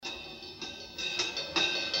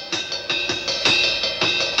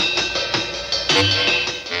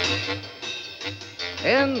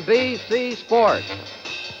NBC Sports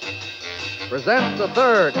presents the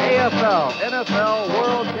third AFL-NFL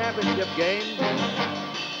World Championship game,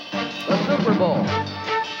 the Super Bowl.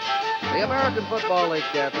 The American Football League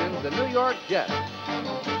champions, the New York Jets,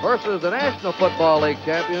 versus the National Football League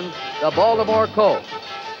champions, the Baltimore Colts.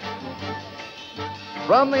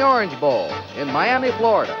 From the Orange Bowl in Miami,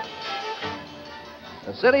 Florida,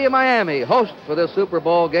 the city of Miami hosts for this Super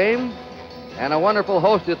Bowl game, and a wonderful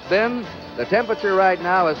host it's been. The temperature right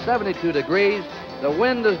now is 72 degrees. The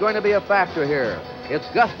wind is going to be a factor here. It's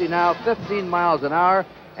gusty now, 15 miles an hour,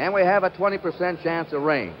 and we have a 20% chance of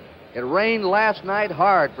rain. It rained last night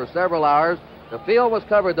hard for several hours. The field was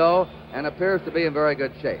covered, though, and appears to be in very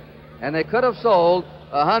good shape. And they could have sold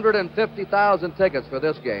 150,000 tickets for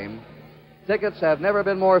this game. Tickets have never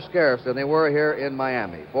been more scarce than they were here in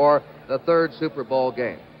Miami for the third Super Bowl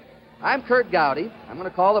game. I'm Curt Gowdy. I'm going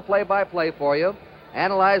to call the play-by-play for you.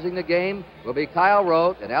 Analyzing the game will be Kyle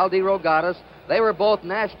Rote and Aldi Rogatis. They were both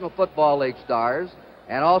National Football League stars,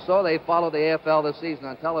 and also they followed the AFL this season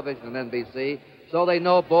on television on NBC, so they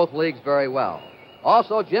know both leagues very well.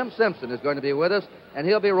 Also, Jim Simpson is going to be with us, and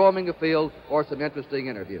he'll be roaming the field for some interesting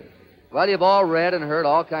interviews. Well, you've all read and heard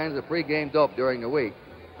all kinds of pregame dope during the week.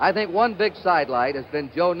 I think one big sidelight has been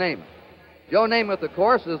Joe Namath. Joe Namath, of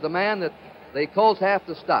course, is the man that the Colts have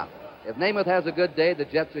to stop. If Namath has a good day, the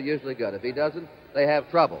Jets are usually good. If he doesn't, they have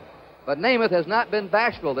trouble. But Namath has not been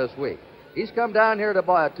bashful this week. He's come down here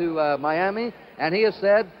to Miami, and he has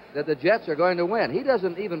said that the Jets are going to win. He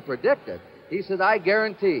doesn't even predict it. He says, I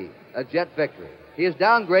guarantee a Jet victory. He has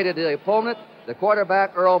downgraded the opponent, the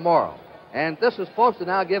quarterback, Earl Morrall. And this is supposed to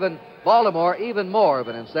now give Baltimore even more of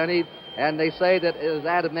an incentive, and they say that it has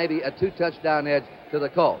added maybe a 2-touchdown edge to the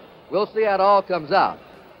Colts. We'll see how it all comes out.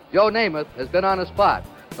 Joe Namath has been on the spot,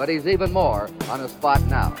 but he's even more on the spot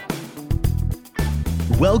now.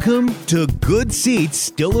 Welcome to Good Seats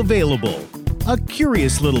Still Available, a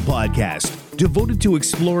curious little podcast devoted to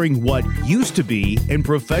exploring what used to be in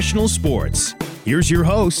professional sports. Here's your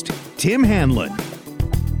host, Tim Hanlon.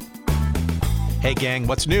 Hey gang,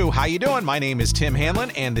 what's new? How you doing? My name is Tim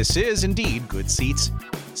Hanlon, and this is indeed Good Seats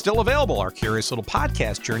Still Available, our curious little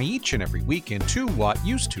podcast journey each and every week into what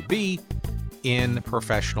used to be in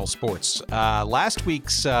professional sports. Last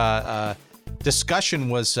week's discussion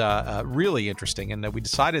was really interesting, and we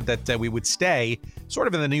decided that we would stay sort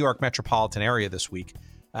of in the New York metropolitan area this week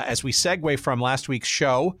as we segue from last week's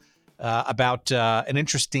show about an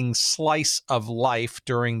interesting slice of life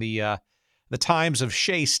during the times of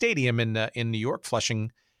Shea Stadium in New York,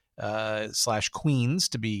 Flushing / Queens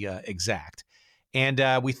to be exact.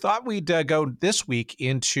 And we thought we'd go this week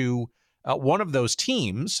into one of those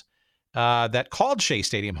teams that called Shea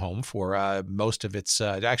Stadium home for most of its,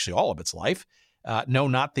 actually all of its life. No,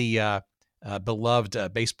 not the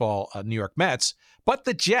beloved baseball New York Mets, but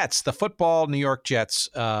the Jets, the football New York Jets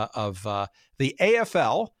of the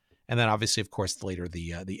AFL, and then obviously, of course, later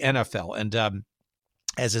the NFL. And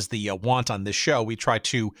as is the want on this show, we try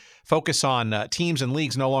to focus on teams and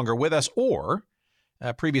leagues no longer with us or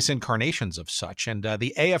previous incarnations of such. And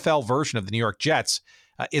the AFL version of the New York Jets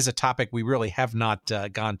is a topic we really have not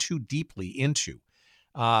gone too deeply into.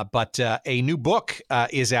 But a new book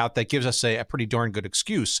is out that gives us a pretty darn good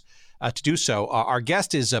excuse to do so. Our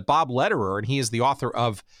guest is Bob Lederer, and he is the author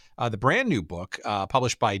of the brand new book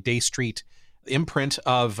published by Day Street imprint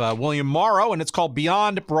of William Morrow, and it's called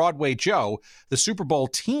Beyond Broadway Joe, the Super Bowl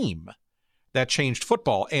Team That Changed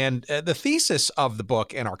Football. And the thesis of the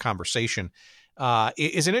book and our conversation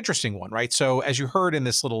is an interesting one, right? So as you heard in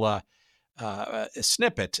this little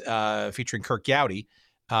snippet featuring Curt Gowdy,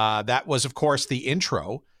 that was, of course, the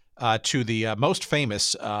intro to the most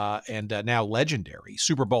famous and now legendary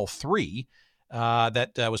Super Bowl III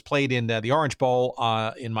that was played in the Orange Bowl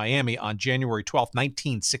in Miami on January 12th,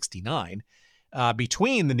 1969,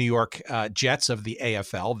 between the New York Jets of the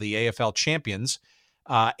AFL champions,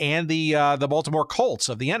 and the Baltimore Colts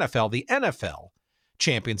of the NFL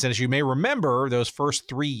champions. And as you may remember, those first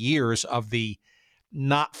 3 years of the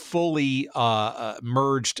not fully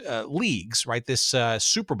merged leagues, right? This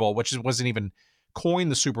Super Bowl, which wasn't even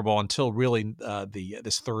coined the Super Bowl until really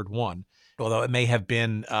this third one, although it may have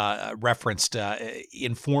been referenced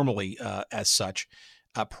informally as such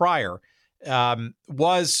prior,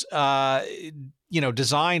 was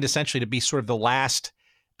designed essentially to be sort of the last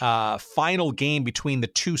final game between the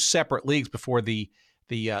two separate leagues before the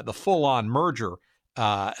full-on merger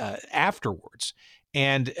afterwards.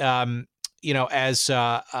 And as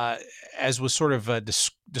was sort of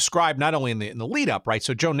described not only in the lead up, right?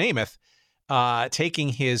 So Joe Namath taking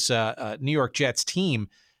his New York Jets team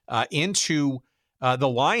into the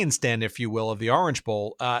lion's den, if you will, of the Orange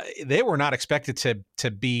Bowl, they were not expected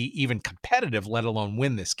to be even competitive, let alone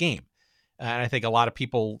win this game. And I think a lot of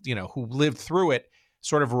people, who lived through it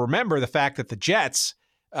sort of remember the fact that the Jets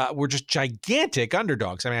were just gigantic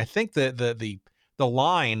underdogs. I mean, I think the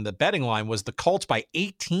line, the betting line, was the Colts by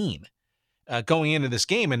 18 going into this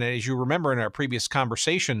game. And as you remember in our previous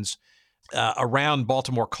conversations around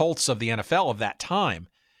Baltimore Colts of the NFL of that time,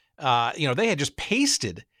 they had just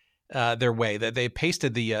pasted their way. That they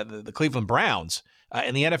pasted the Cleveland Browns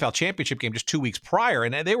in the NFL championship game just 2 weeks prior,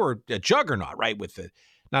 and they were a juggernaut, right? With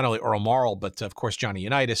not only Earl Morrall, but of course Johnny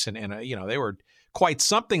Unitas, and they were quite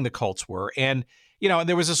something. The Colts were, and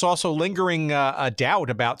there was this also lingering doubt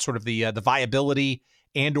about sort of the viability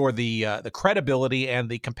and or the credibility and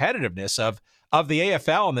the competitiveness of the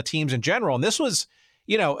AFL and the teams in general. And this was,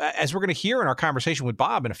 as we're going to hear in our conversation with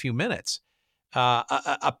Bob in a few minutes,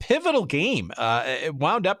 a pivotal game. It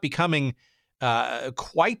wound up becoming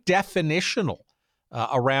quite definitional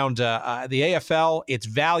around the AFL, its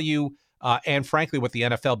value, and frankly, what the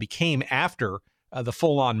NFL became after the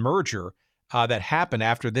full-on merger that happened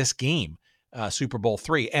after this game, Super Bowl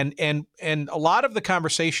III. And a lot of the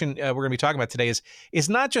conversation we're going to be talking about today is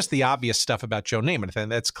not just the obvious stuff about Joe Namath,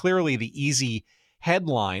 and that's clearly the easy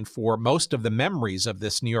headline for most of the memories of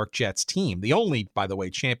this New York Jets team. The only, by the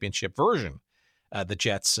way, championship version the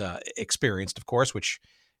Jets experienced, of course, which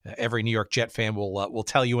every New York Jet fan will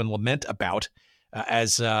tell you and lament about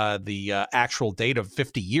as the actual date of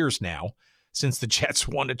 50 years now since the Jets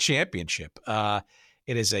won a championship.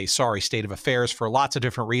 It is a sorry state of affairs for lots of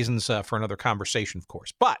different reasons, for another conversation, of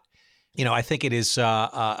course. But, I think it is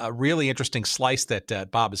a really interesting slice that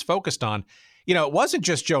Bob is focused on. It wasn't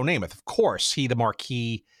just Joe Namath. Of course, he the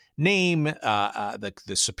marquee name, the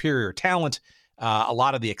superior talent, a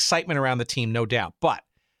lot of the excitement around the team, no doubt. But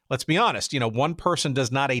let's be honest, one person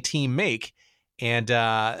does not a team make. And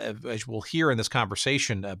as we'll hear in this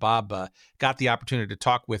conversation, Bob got the opportunity to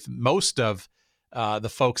talk with most of the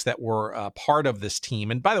folks that were part of this team.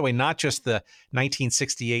 And by the way, not just the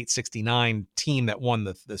 1968-69 team that won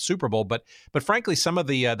the Super Bowl, but frankly, some of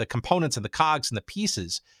the components and the cogs and the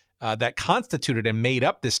pieces that constituted and made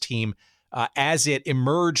up this team as it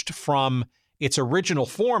emerged from its original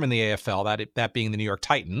form in the AFL, that being the New York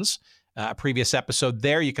Titans. A previous episode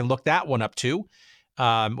there, you can look that one up too,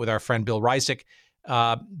 with our friend Bill Reisick.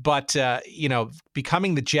 But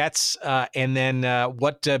becoming the Jets and then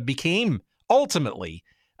what became ultimately,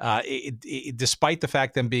 despite the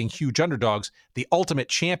fact them being huge underdogs, the ultimate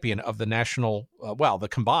champion of the national, the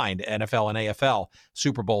combined NFL and AFL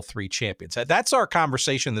Super Bowl III champions. That's our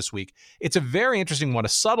conversation this week. It's a very interesting one, a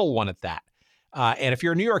subtle one at that. And if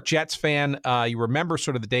you're a New York Jets fan, you remember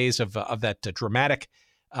sort of the days of that dramatic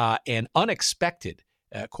and unexpected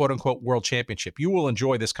quote-unquote world championship. You will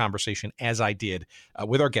enjoy this conversation as I did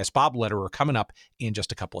with our guest, Bob Lederer, coming up in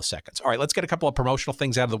just a couple of seconds. All right, let's get a couple of promotional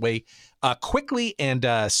things out of the way quickly and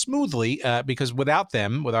smoothly, because without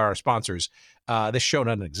them, with our sponsors, this show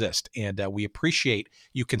doesn't exist. And we appreciate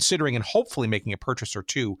you considering and hopefully making a purchase or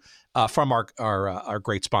two from our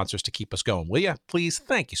great sponsors to keep us going. Will you? Please?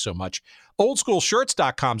 Thank you so much.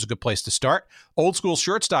 OldSchoolShirts.com is a good place to start.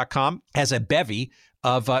 OldSchoolShirts.com has a bevy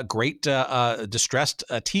of great distressed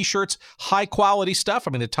T-shirts, high-quality stuff.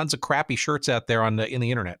 I mean, there are tons of crappy shirts out there in the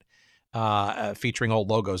internet featuring old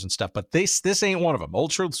logos and stuff, but this ain't one of them.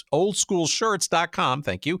 OldSchoolShirts.com,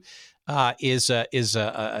 thank you, is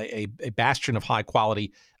a bastion of high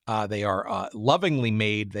quality. They are lovingly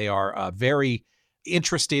made. They are very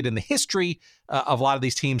interested in the history of a lot of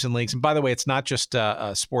these teams and leagues. And by the way, it's not just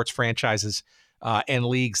sports franchises and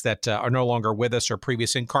leagues that are no longer with us or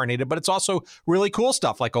previous incarnated, but it's also really cool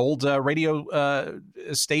stuff like old radio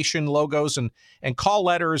station logos and call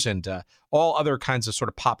letters and all other kinds of sort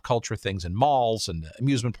of pop culture things and malls and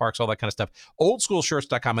amusement parks, all that kind of stuff.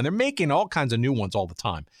 OldSchoolShirts.com, and they're making all kinds of new ones all the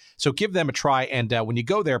time. So give them a try, and when you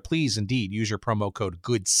go there, please indeed use your promo code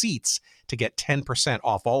GOODSEATS to get 10%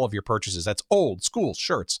 off all of your purchases. That's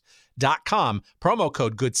OldSchoolShirts.com, promo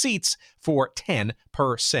code GOODSEATS for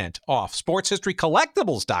 10% off.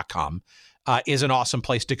 SportsHistoryCollectibles.com is an awesome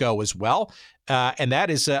place to go as well, and that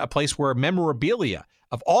is a place where memorabilia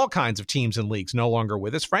of all kinds of teams and leagues no longer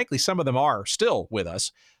with us. Frankly, some of them are still with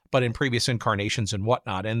us, but in previous incarnations and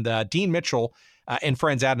whatnot. And Dean Mitchell and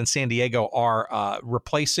friends out in San Diego are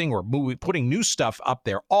replacing or putting new stuff up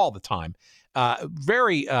there all the time.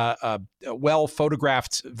 Very well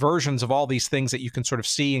photographed versions of all these things that you can sort of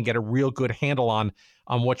see and get a real good handle on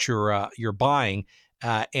what you're buying.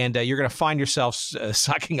 And you're going to find yourself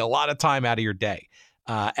sucking a lot of time out of your day,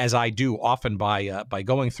 as I do often by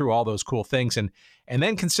going through all those cool things and and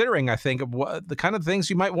then considering, I think, of what the kind of things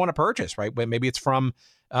you might want to purchase, right? Maybe it's from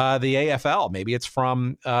the AFL, maybe it's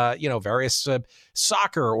from various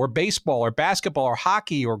soccer or baseball or basketball or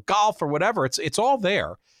hockey or golf or whatever. It's all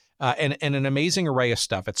there. And an amazing array of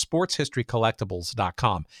stuff at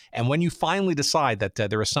sportshistorycollectibles.com. And when you finally decide that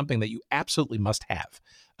there is something that you absolutely must have,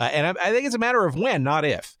 and I think it's a matter of when, not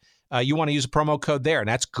if, you want to use a promo code there, and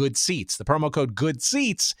that's Good Seats. The promo code Good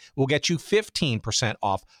Seats will get you 15%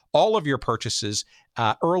 off all of your purchases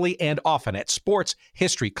early and often at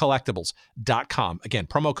sportshistorycollectibles.com. Again,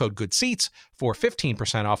 promo code Good Seats for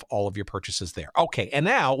 15% off all of your purchases there. Okay, and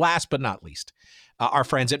now, last but not least, our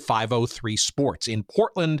friends at 503 Sports in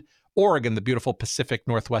Portland, Oregon, the beautiful Pacific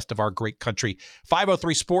Northwest of our great country.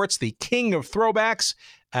 503 Sports, the king of throwbacks,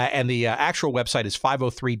 and the actual website is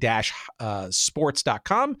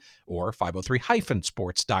 503-sports.com or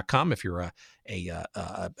 503-sports.com if you're a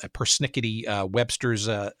persnickety Webster's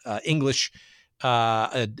English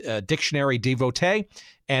dictionary devotee.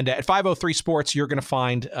 And at 503 Sports, you're going to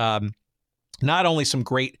find not only some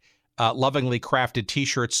great lovingly crafted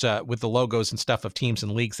T-shirts with the logos and stuff of teams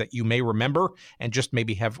and leagues that you may remember and just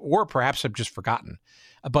maybe have, or perhaps have just forgotten,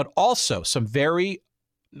 but also some very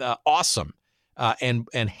awesome and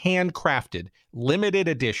handcrafted limited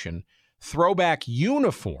edition throwback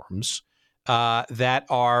uniforms that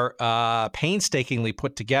are painstakingly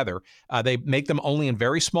put together. They make them only in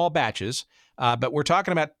very small batches. But we're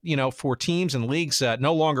talking about, for teams and leagues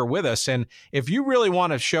no longer with us. And if you really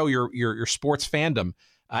want to show your sports fandom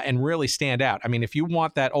and really stand out, I mean, if you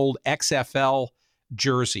want that old XFL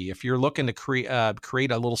jersey, if you're looking to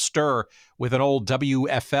create a little stir with an old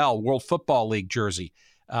WFL, World Football League jersey,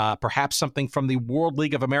 perhaps something from the World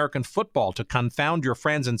League of American Football to confound your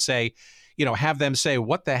friends and say, have them say,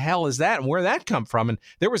 what the hell is that and where did that come from? And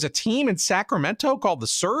there was a team in Sacramento called the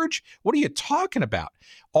Surge. What are you talking about?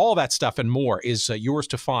 All that stuff and more is yours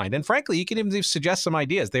to find. And frankly, you can even suggest some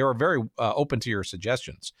ideas. They are very open to your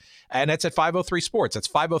suggestions. And that's at 503 Sports. That's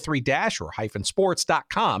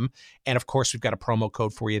 503-sports.com. And of course, we've got a promo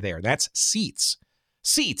code for you there. That's Seats.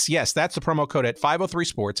 Seats, yes, that's the promo code at 503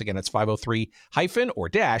 Sports. Again, it's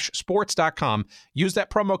 503-sports.com. Use that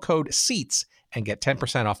promo code SEATS and get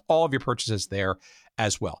 10% off all of your purchases there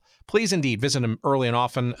as well. Please indeed visit them early and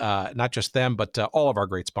often, not just them, but all of our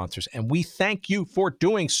great sponsors. And we thank you for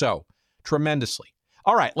doing so tremendously.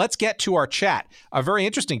 All right, let's get to our chat. A very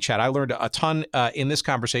interesting chat. I learned a ton in this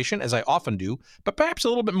conversation, as I often do, but perhaps a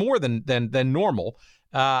little bit more than normal.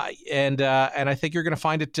 And I think you're going to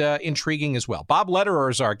find it intriguing as well. Bob Lederer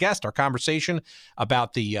is our guest. Our conversation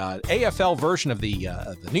about the AFL version of the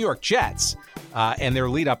New York Jets and their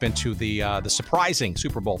lead up into the surprising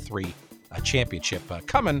Super Bowl III championship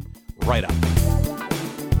coming right up.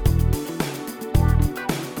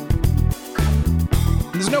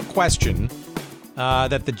 There's no question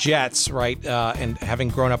that the Jets, right, and having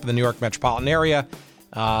grown up in the New York metropolitan area,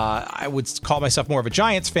 I would call myself more of a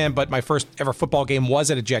Giants fan, but my first ever football game was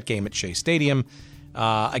at a Jet game at Shea Stadium.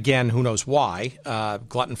 Again, who knows why?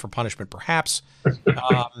 Glutton for punishment, perhaps.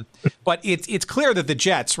 But it's clear that the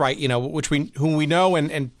Jets, right, whom we know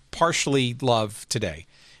and partially love today,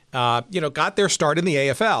 got their start in the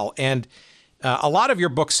AFL. And a lot of your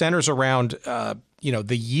book centers around,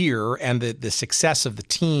 the year and the success of the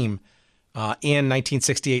team in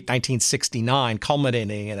 1968, 1969,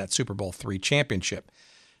 culminating in that Super Bowl III championship.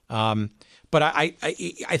 But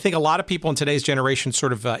I think a lot of people in today's generation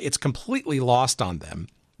sort of, it's completely lost on them,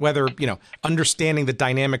 whether, understanding the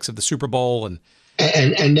dynamics of the Super Bowl and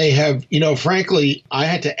they have, frankly, I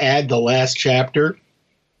had to add the last chapter,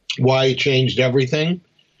 why it changed everything,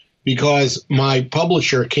 because my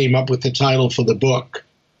publisher came up with the title for the book.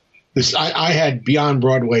 I had Beyond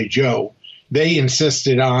Broadway Joe. They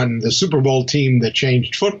insisted on the Super Bowl team that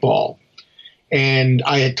changed football. And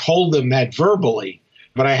I had told them that verbally,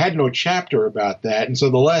 but I had no chapter about that. And so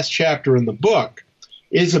the last chapter in the book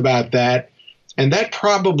is about that. And that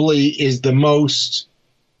probably is the most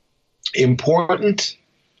important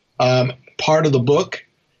part of the book,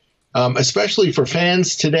 especially for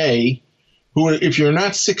fans today who, if you're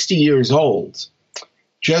not 60 years old,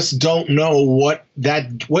 just don't know what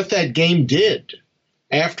that game did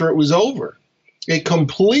after it was over. It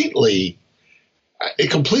completely.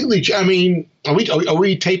 I mean, are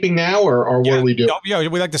we taping now, or what do we do? Yeah,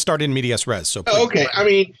 we like to start in medias res. So okay. I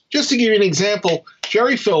mean, just to give you an example,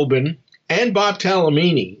 Jerry Philbin and Bob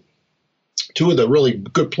Talamini, two of the really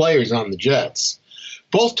good players on the Jets,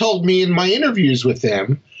 both told me in my interviews with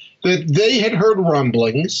them that they had heard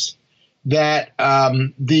rumblings that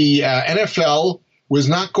the NFL was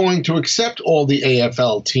not going to accept all the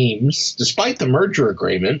AFL teams, despite the merger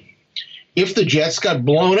agreement, if the Jets got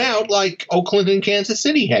blown out like Oakland and Kansas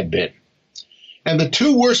City had been. And the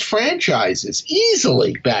two worst franchises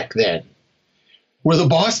easily back then were the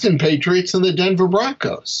Boston Patriots and the Denver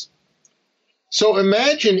Broncos. So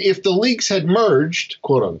imagine if the leagues had merged,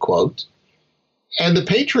 quote unquote, and the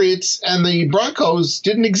Patriots and the Broncos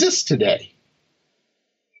didn't exist today.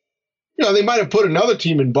 You know, they might have put another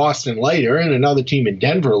team in Boston later and another team in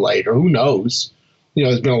Denver later. Who knows? You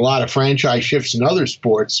know, there's been a lot of franchise shifts in other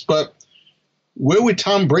sports, but where would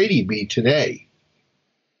Tom Brady be today?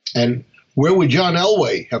 And where would John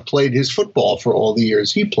Elway have played his football for all the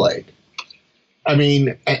years he played? I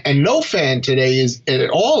mean, and no fan today is at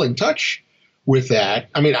all in touch with that.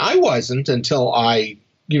 I mean, I wasn't until I,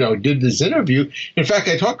 did this interview. In fact,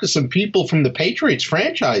 I talked to some people from the Patriots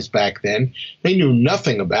franchise back then. They knew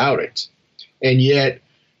nothing about it. And yet,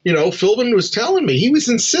 Philbin was telling me, he was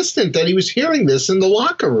insistent that he was hearing this in the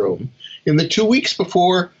locker room in the 2 weeks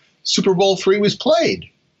before Super Bowl III was played.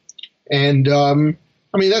 And,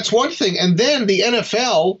 that's one thing. And then the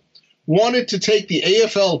NFL wanted to take the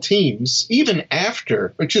AFL teams,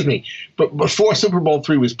 but before Super Bowl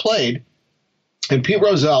III was played, and Pete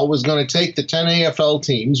Rozelle was going to take the 10 AFL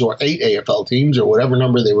teams or 8 AFL teams or whatever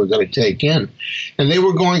number they were going to take in, and they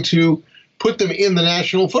were going to put them in the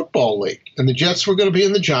National Football League. And the Jets were going to be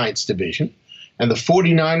in the Giants division, and the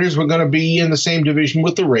 49ers were going to be in the same division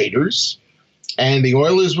with the Raiders, and the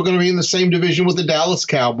Oilers were going to be in the same division with the Dallas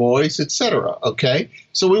Cowboys, etc. Okay?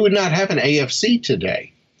 So we would not have an AFC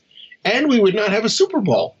today. And we would not have a Super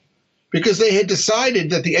Bowl because they had decided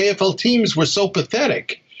that the AFL teams were so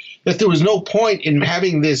pathetic that there was no point in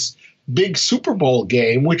having this big Super Bowl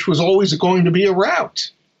game, which was always going to be a rout.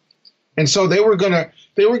 And so they were going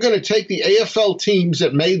to take the AFL teams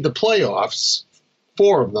that made the playoffs,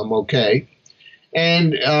 4 of them, okay,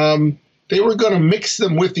 and they were going to mix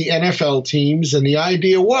them with the NFL teams. And the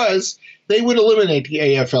idea was they would eliminate the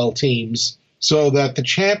AFL teams so that the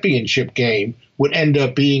championship game would end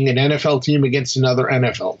up being an NFL team against another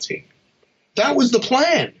NFL team. That was the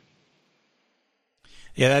plan.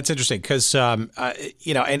 Yeah, that's interesting because, and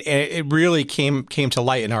it really came to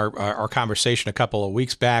light in our conversation a couple of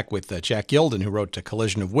weeks back with Jack Gilden, who wrote A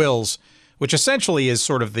Collision of Wills, which essentially is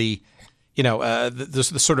sort of the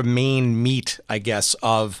sort of main meat, I guess,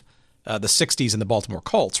 of the 60s in the Baltimore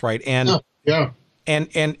Colts, right? And yeah. And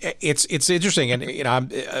it's interesting,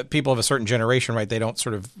 and people of a certain generation, right? They don't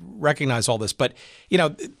sort of recognize all this, but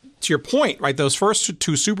to your point, right? Those first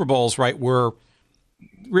 2 Super Bowls, right, were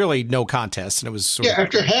really no contest, and it was sort of,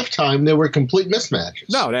 after halftime there were complete mismatches.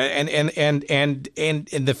 No, and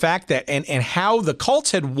the fact that and how the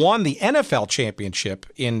Colts had won the NFL championship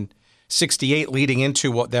in '68, leading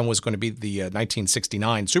into what then was going to be the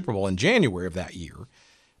 1969 Super Bowl in January of that year.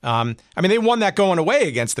 They won that going away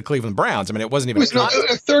against the Cleveland Browns. It wasn't even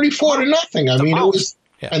 34-0. It was,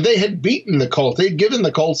 and they had beaten the Colts. They'd given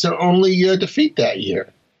the Colts their only defeat that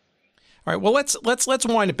year. All right. Well, let's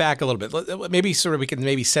wind it back a little bit. Maybe sort of we can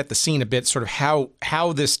maybe set the scene a bit, sort of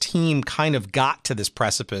how this team kind of got to this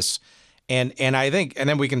precipice, and I think, and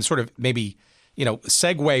then we can sort of maybe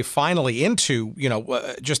segue finally into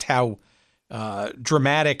just how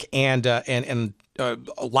dramatic and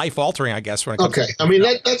life altering, I guess. When it comes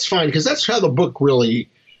that's fine because that's how the book really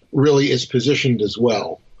is positioned as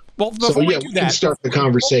well. Well, before we can start the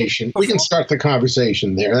conversation. We can start the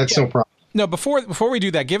conversation there. That's no problem. No, before we do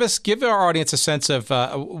that, give our audience a sense of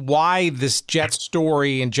why this Jets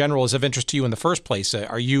story in general is of interest to you in the first place.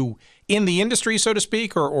 Are you in the industry, so to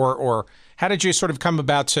speak, or how did you sort of come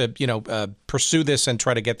about to pursue this and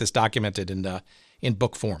try to get this documented in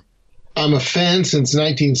book form? I'm a fan since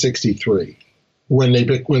 1963, when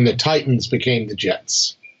the Titans became the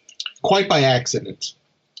Jets, quite by accident.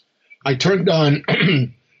 I turned on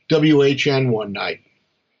WHN one night.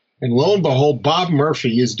 And lo and behold, Bob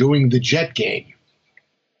Murphy is doing the Jet game.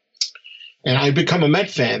 And I become a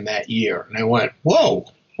Met fan that year. And I went, whoa,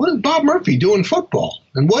 what is Bob Murphy doing football?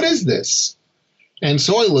 And what is this? And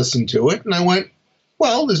so I listened to it and I went,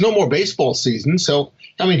 well, there's no more baseball season. So,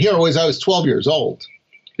 here I was 12 years old.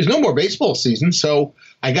 There's no more baseball season. So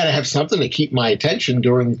I got to have something to keep my attention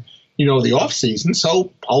during, the off season.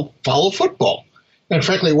 So I'll follow football. And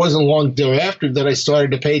frankly, it wasn't long thereafter that I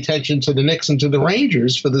started to pay attention to the Knicks and to the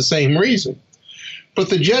Rangers for the same reason. But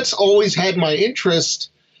the Jets always had my interest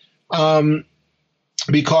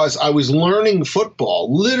because I was learning football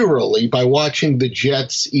literally by watching the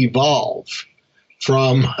Jets evolve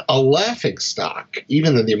from a laughingstock,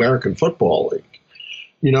 even in the American Football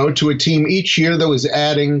League, to a team each year that was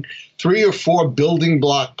adding 3 or 4 building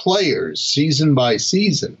block players season by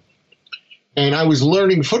season. And I was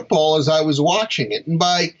learning football as I was watching it. And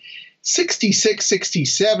by 66,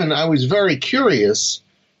 67, I was very curious.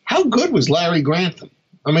 How good was Larry Grantham?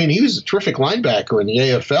 I mean, he was a terrific linebacker in the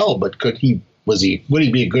AFL, but would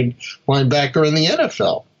he be a good linebacker in the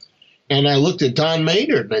NFL? And I looked at Don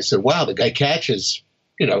Maynard and I said, wow, the guy catches,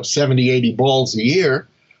 70, 80 balls a year.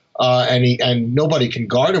 And nobody can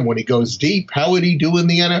guard him when he goes deep. How would he do in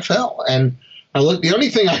the NFL? And the only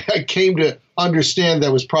thing I came to understand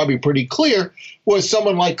that was probably pretty clear was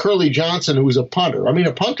someone like Curly Johnson, who was a punter. I mean,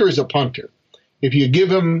 a punter is a punter. If you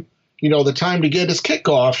give him, the time to get his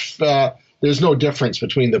kickoff, there's no difference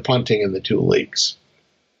between the punting and the two leagues.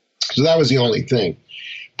 So that was the only thing.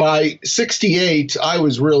 By 68, I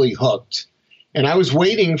was really hooked. And I was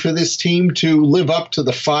waiting for this team to live up to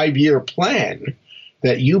the 5-year plan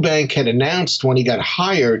that Eubank had announced when he got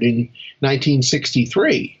hired in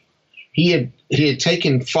 1963. He had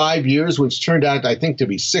taken 5 years, which turned out, I think, to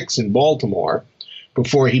be 6 in Baltimore,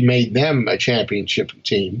 before he made them a championship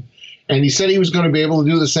team. And he said he was going to be able to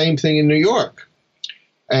do the same thing in New York.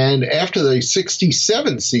 And after the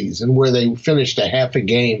 67 season, where they finished a half a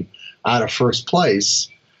game out of first place,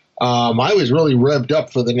 I was really revved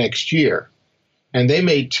up for the next year. And they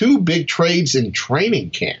made 2 big trades in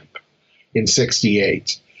training camp in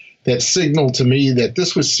 68 that signaled to me that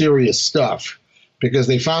this was serious stuff, because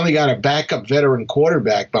they finally got a backup veteran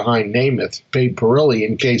quarterback behind Namath, Babe Parilli,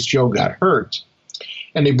 in case Joe got hurt.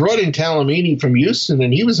 And they brought in Talamini from Houston,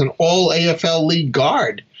 and he was an all-AFL league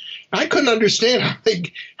guard. I couldn't understand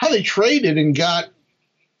how they traded and got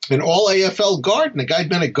an all-AFL guard, and the guy had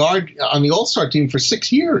been a guard on the All-Star team for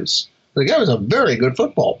 6 years. The guy was a very good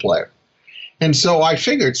football player. And so I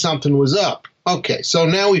figured something was up. Okay, so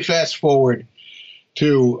now we fast forward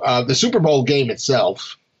to the Super Bowl game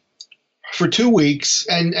itself. For 2 weeks,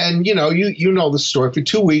 and you know the story. For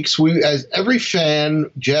 2 weeks, we, as every fan,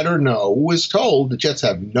 Jet or no, was told the Jets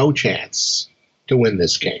have no chance to win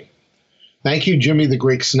this game. Thank you, Jimmy the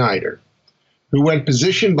Greek Snyder, who went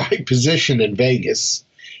position by position in Vegas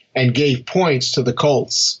and gave points to the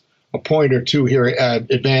Colts, a point or two here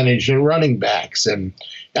advantage in running backs. And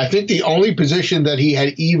I think the only position that he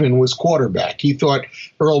had even was quarterback. He thought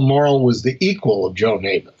Earl Morrall was the equal of Joe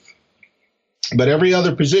Namath. But every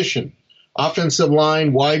other position, offensive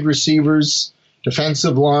line, wide receivers,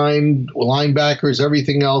 defensive line, linebackers,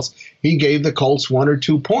 everything else, he gave the Colts 1 or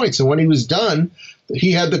 2 points. And when he was done,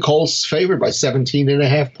 he had the Colts favored by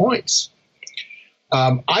 17.5 points.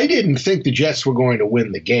 I didn't think the Jets were going to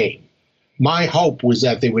win the game. My hope was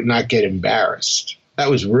that they would not get embarrassed. That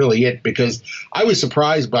was really it, because I was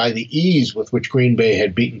surprised by the ease with which Green Bay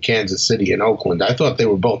had beaten Kansas City and Oakland. I thought they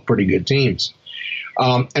were both pretty good teams.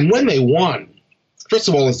 And when they won, first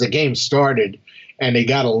of all, as the game started and they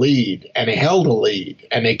got a lead and they held a lead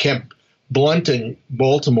and they kept blunting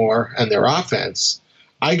Baltimore and their offense,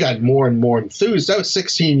 I got more and more enthused. I was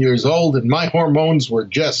 16 years old and my hormones were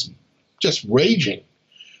just raging.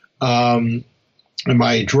 And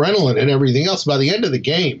my adrenaline and everything else. By the end of the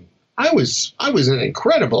game, I was an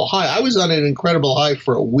incredible high. I was on an incredible high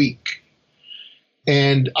for a week.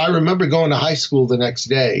 And I remember going to high school the next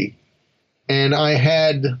day, and I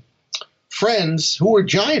had friends who were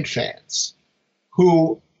Giant fans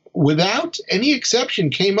who, without any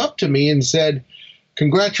exception, came up to me and said,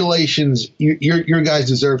 congratulations, your guys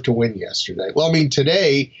deserve to win yesterday. Well, I mean,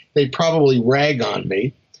 today they'd probably rag on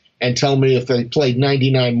me and tell me if they played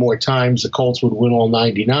 99 more times, the Colts would win all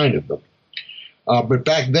 99 of them. But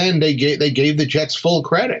back then, they gave the Jets full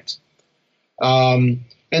credit. And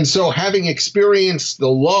so having experienced the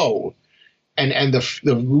low and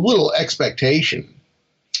the little expectation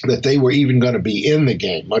that they were even going to be in the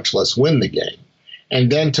game, much less win the game,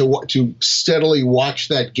 and then to steadily watch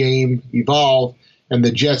that game evolve and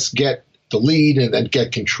the Jets get the lead and then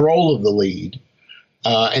get control of the lead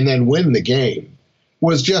and then win the game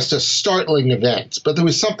was just a startling event. But there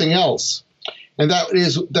was something else, and that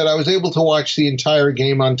is that I was able to watch the entire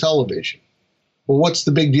game on television. Well, what's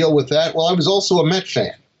the big deal with that? Well, I was also a Met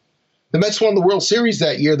fan. The Mets won the World Series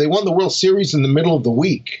that year. They won the World Series in the middle of the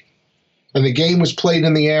week, and the game was played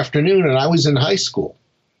in the afternoon, and I was in high school.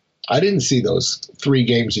 I didn't see those 3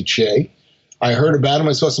 games at Shea. I heard about them.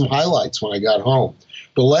 I saw some highlights when I got home.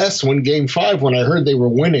 The last one, Game 5, when I heard they were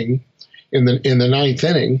winning in the 9th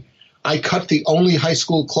inning, I cut the only high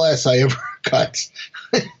school class I ever cut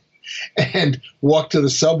and walked to the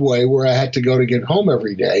subway where I had to go to get home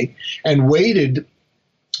every day and waited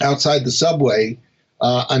outside the subway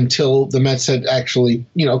until the Mets had actually,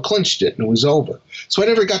 clinched it and it was over. So I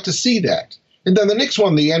never got to see that. And then the Knicks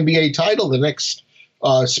won the NBA title the next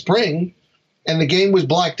spring, and the game was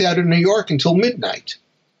blacked out in New York until midnight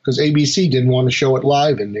because ABC didn't want to show it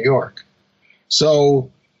live in New York. So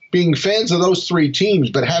being fans of those three teams,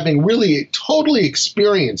 but having really totally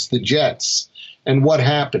experienced the Jets and what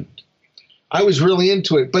happened, I was really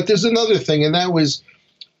into it. But there's another thing, and that was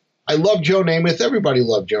I love Joe Namath. Everybody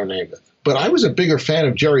loved Joe Namath. But I was a bigger fan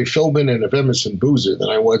of Jerry Philbin and of Emerson Boozer than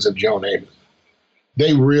I was of Joe Namath.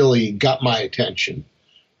 They really got my attention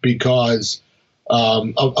because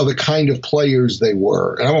of the kind of players they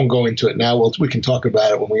were. And I won't go into it now. Well, we can talk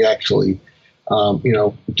about it when we actually,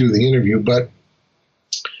 do the interview. But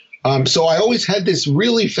so I always had this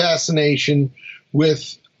really fascination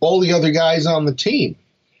with all the other guys on the team.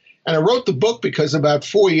 And I wrote the book because about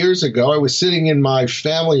 4 years ago, I was sitting in my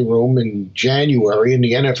family room in January, and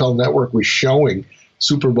the NFL Network was showing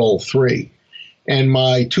Super Bowl III. And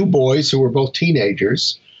my two boys, who were both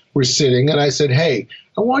teenagers, were sitting, and I said, hey,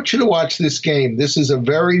 I want you to watch this game. This is a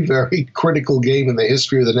very, very critical game in the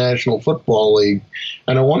history of the National Football League,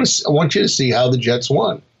 and I want you to see how the Jets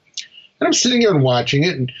won. And I'm sitting here and watching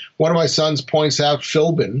it, and one of my sons points out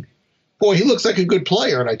Philbin. Boy, he looks like a good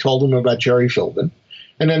player, and I told him about Jerry Philbin.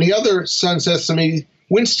 And then the other son says to me,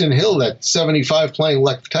 Winston Hill, that 75 playing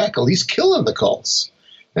left tackle, he's killing the Colts.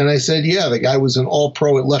 And I said, yeah, the guy was an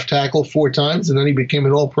all-pro at left tackle 4 times, and then he became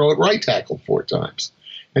an all-pro at right tackle 4 times.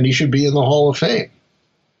 And he should be in the Hall of Fame.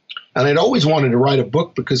 And I'd always wanted to write a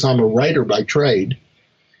book because I'm a writer by trade.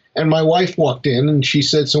 And my wife walked in, and she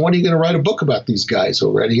said, so when are you going to write a book about these guys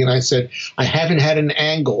already? And I said, I haven't had an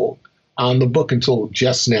angle on the book until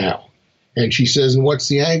just now. And she says, and what's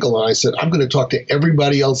the angle? And I said, I'm going to talk to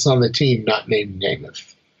everybody else on the team not named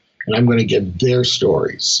Namath. And I'm going to get their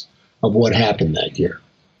stories of what happened that year.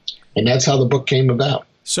 And that's how the book came about.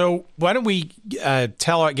 So why don't we get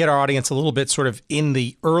our audience a little bit sort of in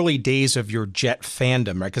the early days of your Jet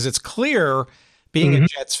fandom, right? Because it's clear being a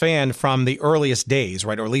Jets fan from the earliest days,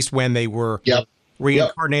 right? Or at least when they were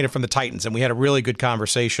reincarnated from the Titans. And we had a really good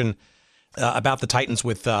conversation about the Titans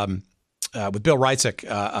with Bill Reitzik.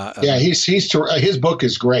 His book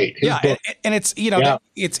is great. And it's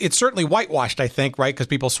it's certainly whitewashed, I think, right? Because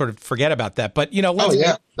people sort of forget about that. But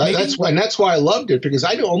that's why I loved it, because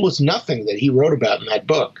I knew almost nothing that he wrote about in that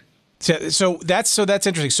book. So that's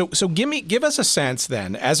interesting. So give us a sense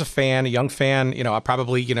then, as a fan, a young fan,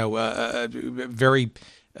 probably very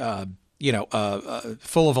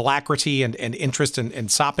full of alacrity and interest and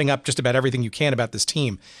sopping up just about everything you can about this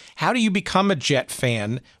team. How do you become a Jet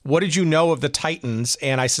fan? What did you know of the Titans?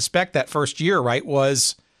 And I suspect that first year, right,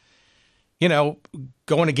 was, going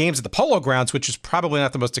to games at the Polo Grounds, which is probably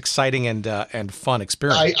not the most exciting and fun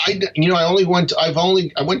experience.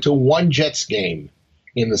 I went to one Jets game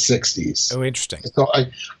in the 60s. Oh, interesting. So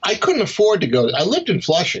I couldn't afford to go. I lived in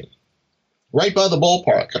Flushing, right by the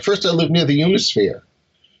ballpark. At first I lived near the Unisphere,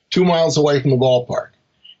 2 miles away from the ballpark.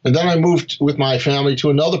 And then I moved with my family to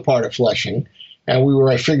another part of Flushing, and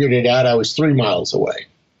I figured it out, I was 3 miles away.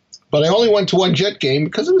 But I only went to one Jet game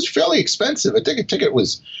because it was fairly expensive. I think a ticket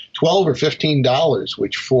was $12 or $15,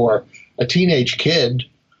 which for a teenage kid,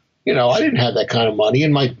 I didn't have that kind of money,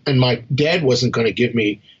 and my dad wasn't going to give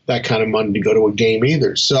me that kind of money to go to a game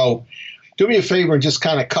either. So do me a favor and just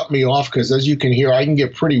kind of cut me off, because as you can hear, I can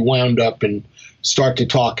get pretty wound up and start to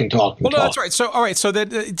talk. Well, no, that's right. So, all right. So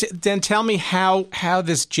then tell me how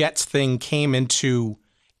this Jets thing came into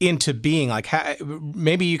being. Like,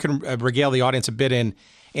 maybe you can regale the audience a bit in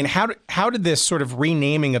how did this sort of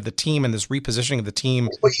renaming of the team and this repositioning of the team?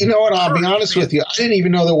 Well, you know what? I'll be honest with you. I didn't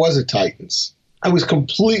even know there was a Titans. I was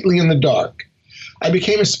completely in the dark. I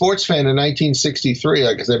became a sports fan in 1963,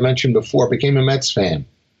 like as I mentioned before. I became a Mets fan.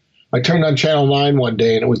 I turned on Channel 9 one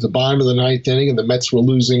day, and it was the bottom of the 9th inning, and the Mets were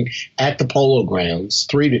losing at the Polo Grounds,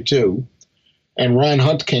 3-2. And Ron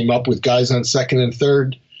Hunt came up with guys on second and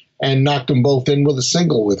third and knocked them both in with a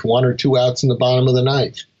single with 1 or 2 outs in the bottom of the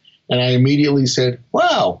 9th. And I immediately said,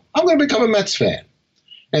 wow, I'm going to become a Mets fan.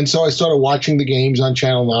 And so I started watching the games on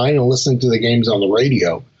Channel 9 and listening to the games on the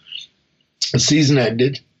radio. The season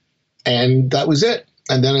ended, and that was it.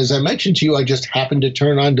 And then, as I mentioned to you, I just happened to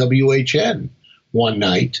turn on WHN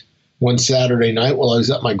one Saturday night while I was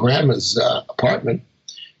at my grandma's apartment,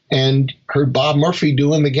 and heard Bob Murphy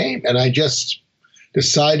doing the game. And I just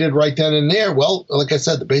decided right then and there, well, like I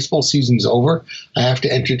said, the baseball season's over. I have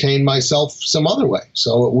to entertain myself some other way.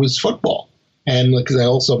 So it was football. And like I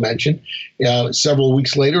also mentioned, several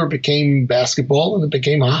weeks later, it became basketball and it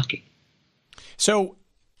became hockey. So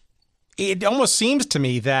it almost seems to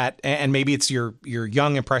me that, and maybe it's your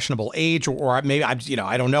young impressionable age, or maybe I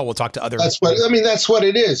don't know. We'll talk to other. That's what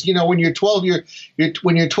it is. When you're 12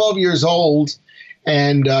 years old,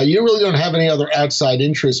 and you really don't have any other outside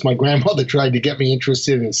interests. My grandmother tried to get me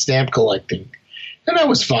interested in stamp collecting, and that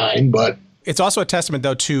was fine. But It's also a testament,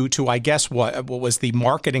 though, to I guess what was the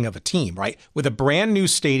marketing of a team, right? With a brand new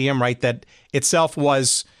stadium, right, that itself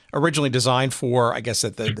was originally designed for, I guess,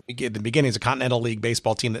 at the beginnings, a Continental League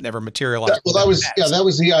baseball team that never materialized. That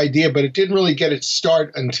was the idea, but it didn't really get its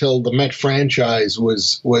start until the Met franchise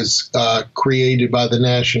was created by the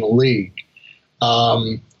National League.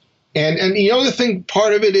 And the other thing,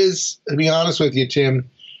 part of it is, to be honest with you, Tim,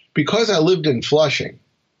 because I lived in Flushing,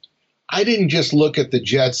 I didn't just look at the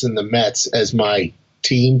Jets and the Mets as my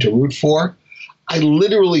team to root for. I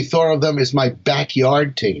literally thought of them as my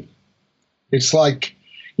backyard team. It's like,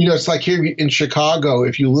 it's like here in Chicago,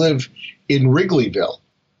 if you live in Wrigleyville,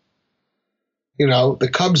 the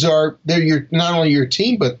Cubs they're not only your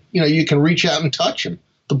team, but, you can reach out and touch them.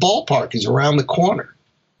 The ballpark is around the corner.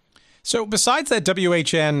 So besides that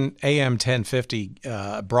WHN AM 1050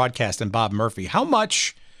 broadcast and Bob Murphy, how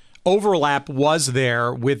much overlap was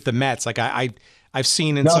there with the Mets? Like I've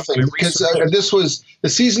seen in nothing, because the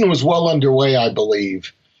season was well underway, I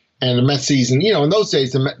believe, and the Mets season, in those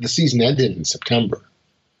days the season ended in September.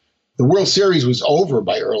 The World Series was over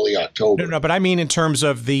by early October. No, but I mean in terms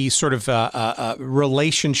of the sort of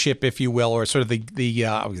relationship, if you will, or sort of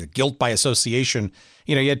the guilt by association.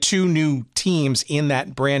 You had two new teams in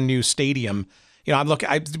that brand new stadium.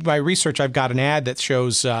 My research, I've got an ad that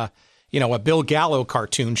shows, a Bill Gallo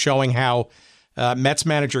cartoon showing how Mets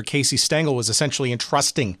manager Casey Stengel was essentially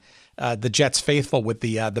entrusting the Jets faithful with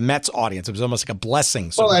the Mets audience. It was almost like a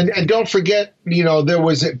blessing. Well, and don't forget,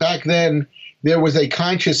 back then there was a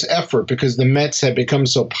conscious effort, because the Mets had become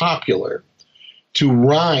so popular, to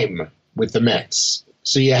rhyme with the Mets.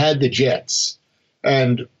 So you had the Jets,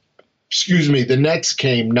 and the Nets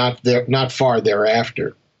came not far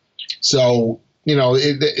thereafter. So,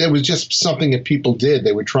 it was just something that people did.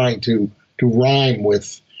 They were trying to rhyme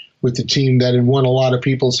with the team that had won a lot of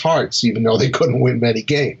people's hearts, even though they couldn't win many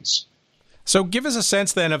games. So give us a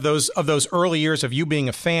sense then of those early years of you being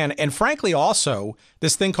a fan, and frankly also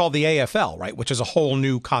this thing called the AFL, right, which is a whole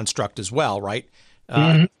new construct as well, right?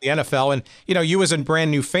 The NFL, and you as a brand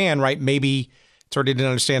new fan, right, maybe sort of didn't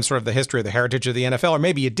understand sort of the history of the heritage of the NFL, or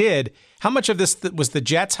maybe you did. How much of this was the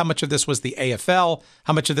Jets? How much of this was the AFL?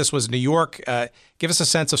 How much of this was New York? Give us a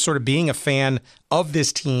sense of sort of being a fan of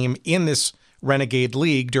this team in this renegade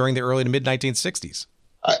league during the early to mid 1960s.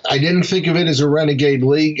 I didn't think of it as a renegade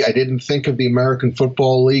league. I didn't think of the American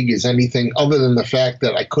Football League as anything other than the fact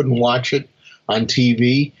that I couldn't watch it on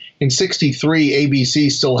TV. In '63,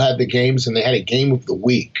 ABC still had the games, and they had a game of the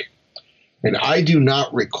week. And I do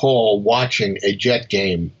not recall watching a Jet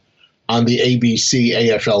game on the ABC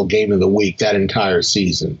AFL game of the week that entire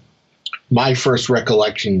season. My first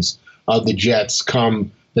recollections of the Jets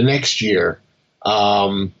come the next year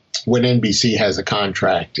when NBC has a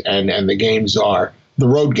contract, and the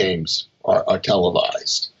road games are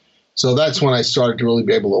televised. So that's when I started to really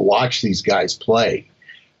be able to watch these guys play.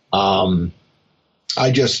 I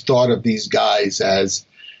just thought of these guys as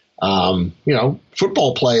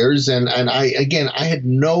football players, and I had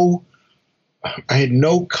no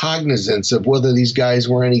cognizance of whether these guys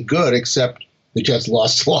were any good, except the Jets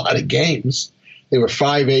lost a lot of games. They were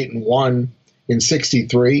 5-8-1 in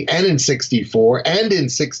 '63 and in '64 and in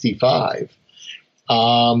 '65.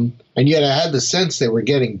 And yet I had the sense they were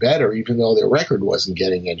getting better, even though their record wasn't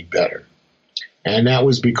getting any better. And that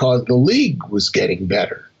was because the league was getting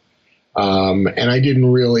better. And I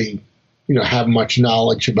didn't really have much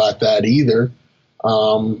knowledge about that either.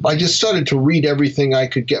 I just started to read everything I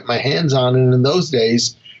could get my hands on. And in those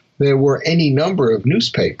days, there were any number of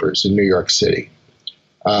newspapers in New York City.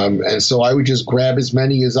 And so I would just grab as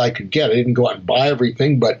many as I could get. I didn't go out and buy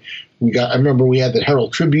everything, but I remember we had the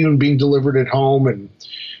Herald Tribune being delivered at home, and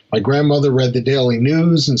my grandmother read the Daily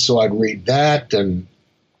News, and so I'd read that. And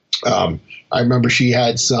I remember she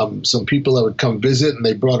had some people that would come visit, and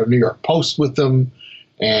they brought a New York Post with them.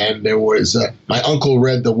 And there was my uncle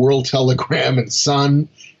read the World Telegram and Sun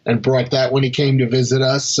and brought that when he came to visit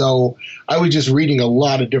us. So I was just reading a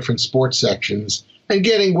lot of different sports sections and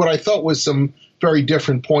getting what I thought was some very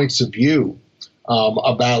different points of view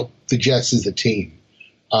about the Jets as a team.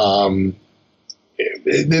 There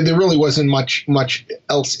really wasn't much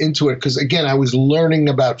else into it because, again, I was learning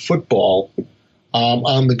about football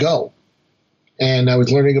on the go. And I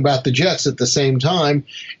was learning about the Jets at the same time.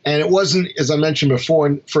 And it wasn't, as I mentioned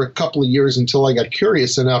before, for a couple of years until I got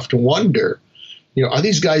curious enough to wonder, are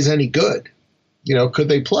these guys any good? Could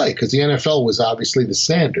they play? Because the NFL was obviously the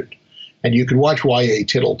standard. And you could watch Y.A.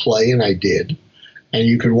 Tittle play, and I did. And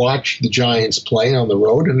you could watch the Giants play on the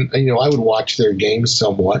road, and I would watch their games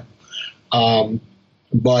somewhat.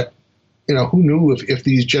 But, who knew if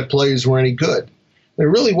these Jet players were any good? And it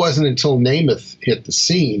really wasn't until Namath hit the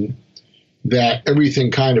scene that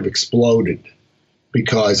everything kind of exploded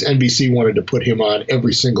because NBC wanted to put him on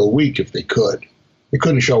every single week if they could. They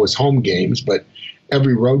couldn't show his home games, but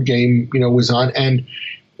every road game, was on. And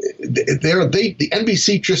the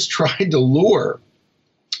NBC just tried to lure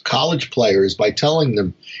college players by telling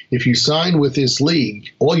them, if you sign with this league,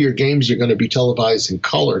 all your games are going to be televised in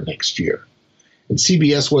color next year. And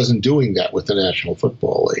CBS wasn't doing that with the National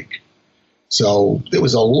Football League. So there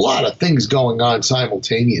was a lot of things going on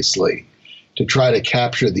simultaneously to try to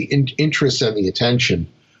capture the interest and the attention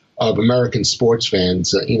of American sports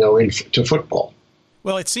fans, to football.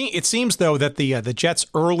 Well, it seems though that the Jets'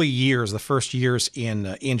 early years, the first years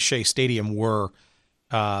in Shea Stadium, were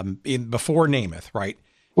before Namath, right?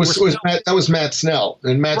 That was Matt Snell,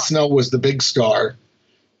 and Matt Snell was the big star,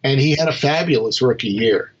 and he had a fabulous rookie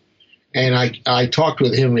year. And I talked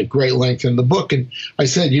with him at great length in the book, and I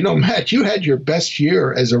said, Matt, you had your best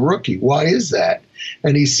year as a rookie. Why is that?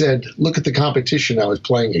 And he said, look at the competition I was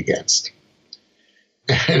playing against.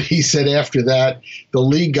 And he said after that, the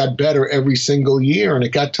league got better every single year, and it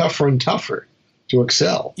got tougher and tougher to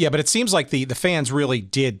excel. Yeah, but it seems like the fans really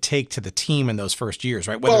did take to the team in those first years,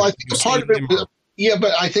 right? Well, I think part of it was,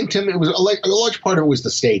 but I think, Tim, it was a large part of it was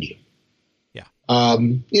the stadium. Yeah.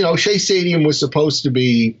 Shea Stadium was supposed to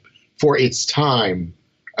be, for its time,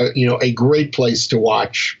 a great place to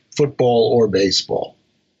watch football or baseball.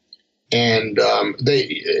 And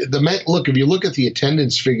the Met, look, if you look at the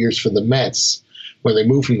attendance figures for the Mets when they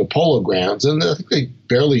moved from the Polo Grounds, and I think they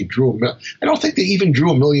barely drew I don't think they even drew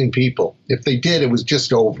 1 million people. If they did, it was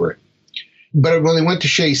just over it. But when they went to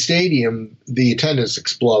Shea Stadium, the attendance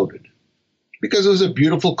exploded because it was a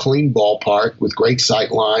beautiful, clean ballpark with great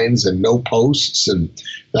sight lines and no posts and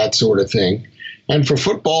that sort of thing. And for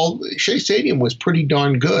football, Shea Stadium was pretty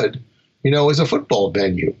darn good, as a football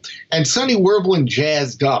venue. And Sonny Werblin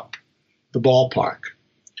jazzed up the ballpark.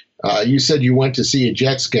 You said you went to see a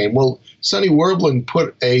Jets game. Well, Sonny Werblin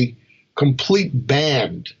put a complete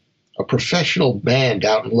band, a professional band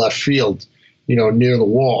out in left field, near the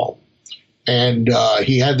wall. And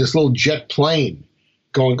he had this little jet plane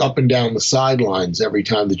going up and down the sidelines every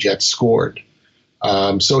time the Jets scored.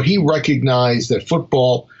 So he recognized that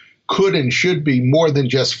football could and should be more than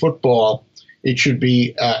just football. It should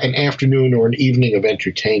be an afternoon or an evening of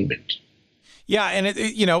entertainment. Yeah, and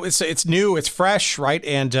it's new, it's fresh, right?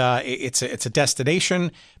 And it's a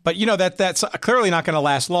destination, but that's clearly not going to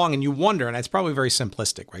last long. And you wonder, and it's probably very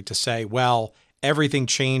simplistic, right, to say, well, everything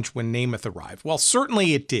changed when Namath arrived. Well,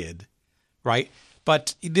 certainly it did, right?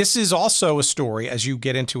 But this is also a story, as you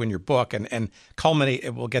get into in your book, and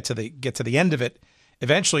culminate. We'll get to the end of it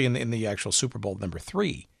eventually in the actual Super Bowl number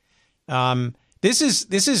 3. This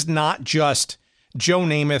is not just Joe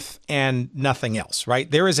Namath and nothing else, right?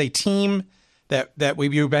 There is a team that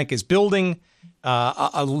WeBank is building.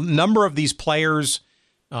 A number of these players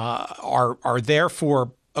are there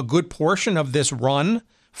for a good portion of this run,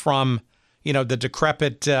 from the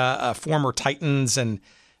decrepit former Titans and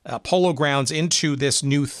Polo Grounds into this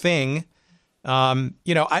new thing.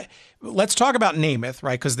 Let's talk about Namath,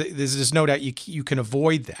 right? Because there's no doubt you can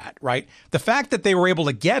avoid that, right? The fact that they were able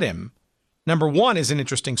to get him, number one, is an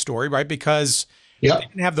interesting story, right? Because they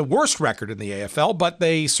didn't have the worst record in the AFL, but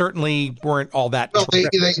they certainly weren't all that. Well,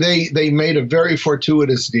 they made a very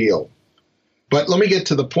fortuitous deal. But let me get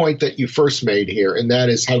to the point that you first made here, and that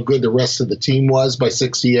is how good the rest of the team was by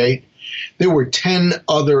 68. There were 10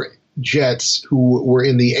 other Jets who were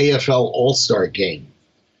in the AFL All-Star game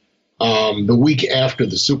the week after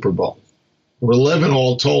the Super Bowl. There were 11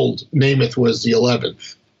 all told. Namath was the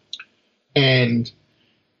 11th. And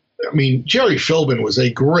Jerry Philbin was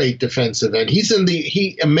a great defensive end.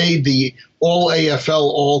 He made the all AFL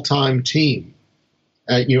all-time team,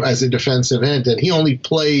 as a defensive end, and he only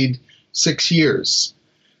played 6 years.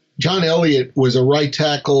 John Elliott was a right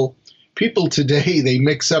tackle. People today,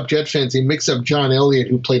 Jet fans, they mix up John Elliott,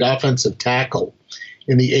 who played offensive tackle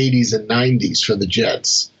in the 80s and 90s for the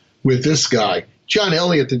Jets, with this guy. John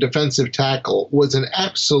Elliott, the defensive tackle, was an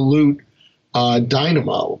absolute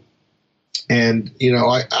dynamo. And,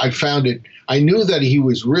 I found it, I knew that he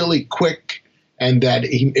was really quick and that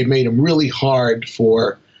it made him really hard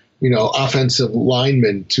for, offensive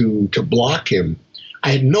linemen to block him.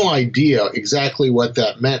 I had no idea exactly what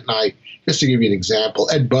that meant. And just to give you an example,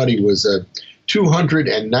 Ed Buddy was a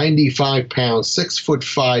 295-pound,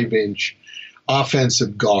 6'5"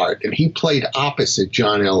 offensive guard, and he played opposite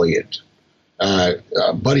John Elliott.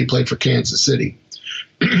 Buddy played for Kansas City.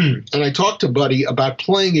 And I talked to Buddy about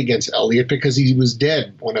playing against Elliott because he was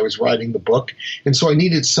dead when I was writing the book. And so I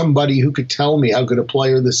needed somebody who could tell me how good a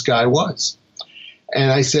player this guy was.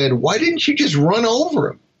 And I said, why didn't you just run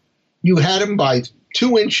over him? You had him by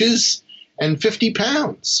 2 inches, and 50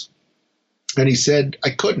 pounds. And he said, I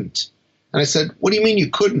couldn't. And I said, what do you mean you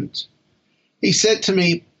couldn't? He said to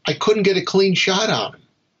me, I couldn't get a clean shot on him.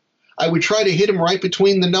 I would try to hit him right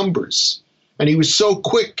between the numbers. And he was so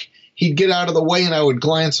quick, he'd get out of the way and I would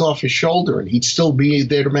glance off his shoulder and he'd still be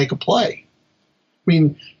there to make a play. I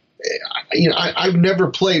mean, I've never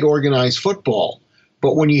played organized football,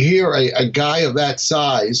 but when you hear a guy of that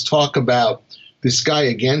size talk about this guy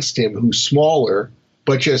against him who's smaller,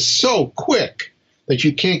 but just so quick that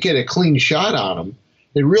you can't get a clean shot on him,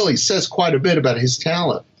 it really says quite a bit about his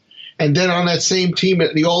talent. And then on that same team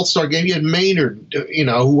at the All-Star game, you had Maynard,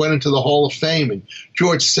 who went into the Hall of Fame, and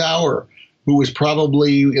George Sauer, who was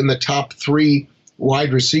probably in the top 3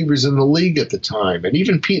 wide receivers in the league at the time, and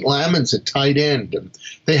even Pete Lamons at tight end. And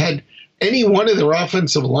they had any one of their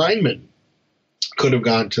offensive linemen could have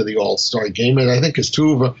gone to the All-Star game, and I think as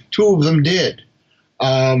two of them did.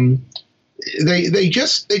 They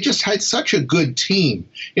just had such a good team.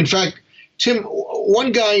 In fact, Tim,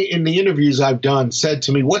 one guy in the interviews I've done said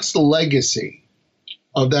to me, what's the legacy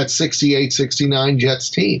of that 68-69 Jets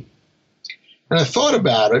team? And I thought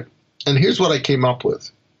about it, and here's what I came up with.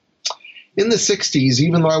 In the 60s,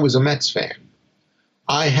 even though I was a Mets fan,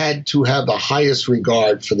 I had to have the highest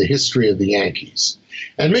regard for the history of the Yankees.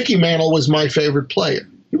 And Mickey Mantle was my favorite player.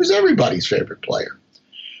 He was everybody's favorite player.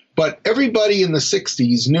 But everybody in the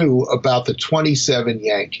 60s knew about the 27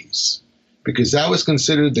 Yankees, because that was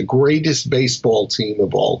considered the greatest baseball team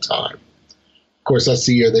of all time. Of course, that's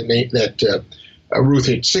the year that Ruth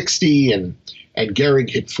hit 60 and Gehrig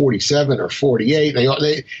hit 47 or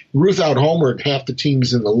 48. Ruth out-homered half the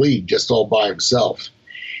teams in the league just all by himself.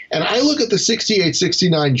 And I look at the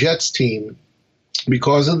 68-69 Jets team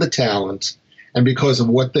because of the talent and because of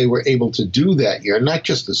what they were able to do that year, not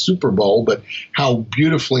just the Super Bowl, but how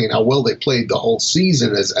beautifully and how well they played the whole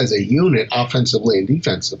season as a unit, offensively and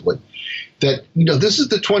defensively. That, this is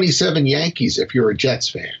the 27 Yankees if you're a Jets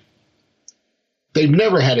fan. They've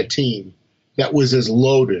never had a team that was as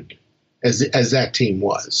loaded as that team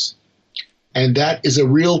was. And that is a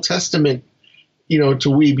real testament, to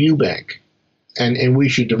Weeb Ewbank. And we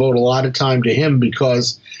should devote a lot of time to him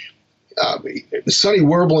because Sonny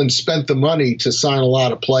Werblin spent the money to sign a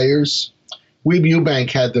lot of players. Weeb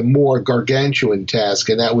Ewbank had the more gargantuan task,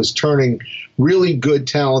 and that was turning really good,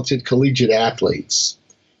 talented collegiate athletes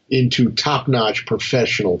into top-notch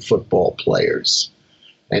professional football players.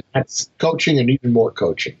 And that's coaching and even more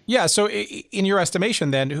coaching. Yeah, so in your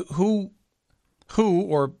estimation then, who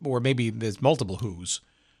or maybe there's multiple who's,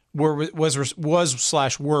 were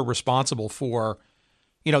responsible for,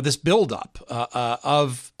 this buildup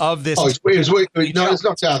of this? It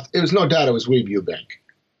was no doubt it was Weeb Ewbank.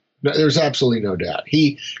 There's absolutely no doubt.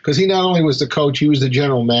 Because he not only was the coach, he was the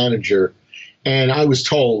general manager, and I was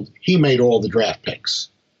told he made all the draft picks.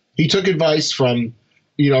 He took advice from,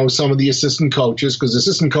 some of the assistant coaches, because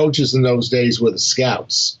assistant coaches in those days were the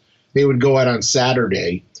scouts. They would go out on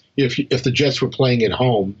Saturday if the Jets were playing at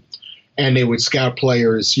home, and they would scout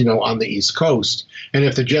players, on the East Coast. And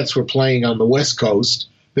if the Jets were playing on the West Coast,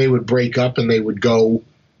 they would break up and they would go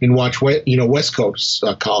and watch, West Coast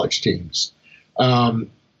college teams. But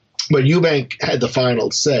Ewbank had the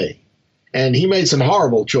final say, and he made some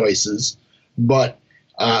horrible choices. But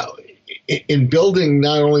in building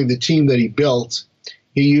not only the team that he built,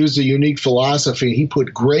 he used a unique philosophy. He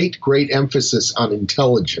put great emphasis on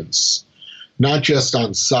intelligence, not just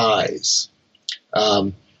on size.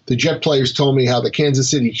 The Jet players told me how the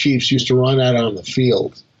Kansas City Chiefs used to run out on the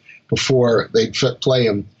field before they'd play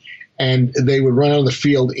them. And they would run on the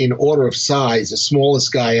field in order of size, the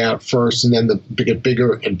smallest guy out first, and then get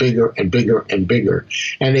bigger and bigger and bigger and bigger.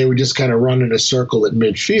 And they would just kind of run in a circle at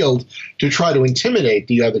midfield to try to intimidate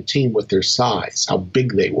the other team with their size, how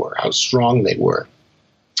big they were, how strong they were.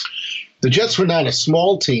 The Jets were not a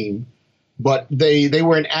small team, but they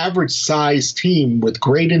were an average size team with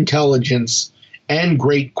great intelligence and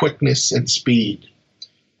great quickness and speed.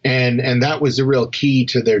 And that was the real key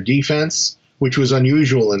to their defense, which was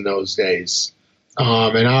unusual in those days.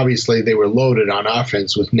 And obviously they were loaded on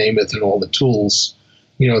offense with Namath and all the tools,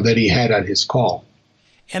 that he had at his call.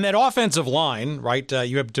 And that offensive line, right,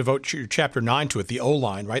 you have to devote your chapter 9 to it, the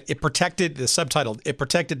O-line, right? It protected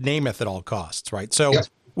Namath at all costs, right? So yes.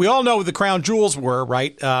 We all know who the crown jewels were,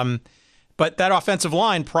 right? But that offensive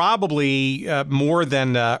line probably more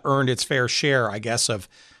than earned its fair share, I guess,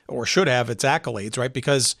 or should have its accolades, right?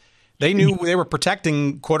 Because they knew they were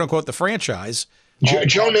protecting, quote unquote, the franchise.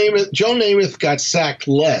 Joe Namath got sacked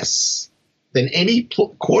less than any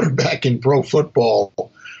quarterback in pro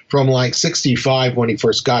football from like 65 when he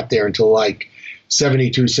first got there until like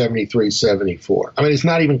 72, 73, 74. I mean, it's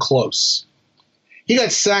not even close. He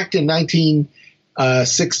got sacked in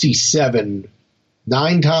 1967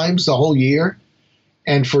 9 times the whole year.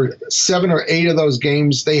 And for 7 or 8 of those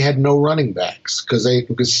games, they had no running backs because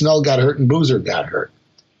Snell got hurt and Boozer got hurt.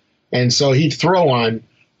 And so he'd throw on,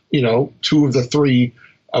 2 of the 3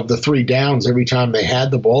 downs every time they had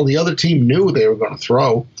the ball. The other team knew they were going to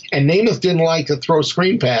throw. And Namath didn't like to throw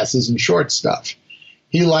screen passes and short stuff.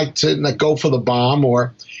 He liked to go for the bomb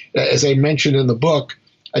or, as I mentioned in the book,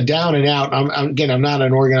 a down and out. I'm not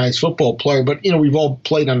an organized football player, but, we've all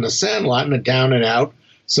played on the Sandlot, and a down and out,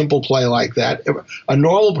 simple play like that. A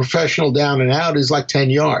normal professional down and out is like 10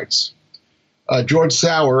 yards. George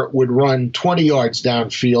Sauer would run 20 yards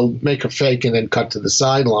downfield, make a fake, and then cut to the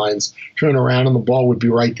sidelines, turn around, and the ball would be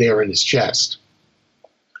right there in his chest.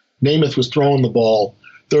 Namath was throwing the ball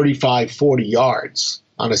 35, 40 yards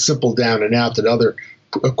on a simple down and out that other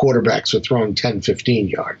quarterbacks were throwing 10, 15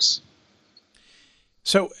 yards.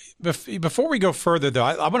 So before we go further, though,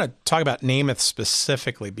 I want to talk about Namath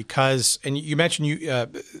specifically because, and you mentioned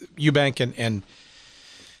Eubank and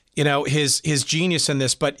his genius in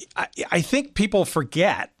this, but I think people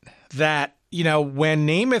forget that when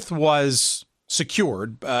Namath was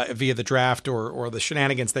secured via the draft or the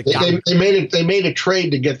shenanigans that they made a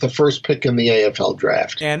trade to get the first pick in the AFL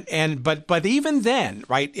draft, but even then,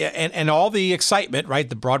 right, and all the excitement, right,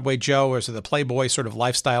 the Broadway Joe or so the Playboy sort of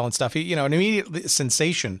lifestyle and stuff, an immediate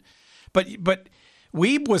sensation, but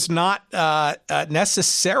Weeb was not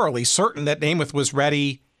necessarily certain that Namath was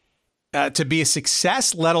ready to be a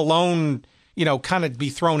success, let alone kind of be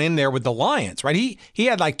thrown in there with the Lions, right? He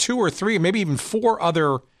had like 2 or 3, maybe even 4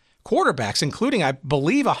 other quarterbacks, including, I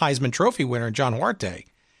believe, a Heisman Trophy winner, John Huarte.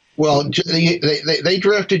 Well, they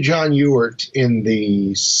drafted John Ewart in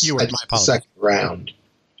the second round.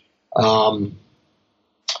 And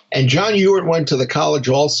John Ewart went to the college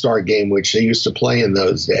all-star game, which they used to play in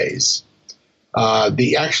those days. Sonny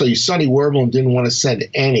Werblin didn't want to send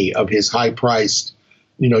any of his high-priced,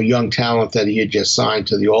 young talent that he had just signed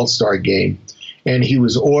to the all-star game. And he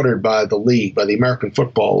was ordered by the league, by the American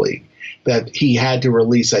Football League, that he had to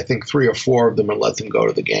release, I think, 3 or 4 of them and let them go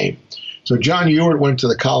to the game. So John Ewart went to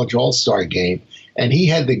the college all-star game, and he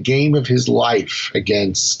had the game of his life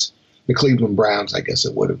against the Cleveland Browns, I guess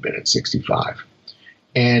it would have been at 65.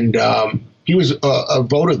 And he was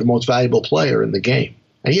voted the most valuable player in the game.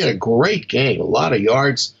 And he had a great game, a lot of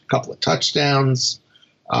yards, a couple of touchdowns,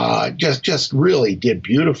 just really did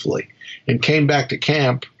beautifully, and came back to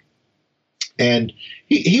camp. And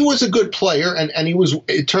he was a good player, and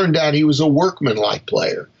it turned out he was a workmanlike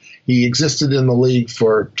player. He existed in the league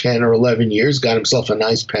for 10 or 11 years, got himself a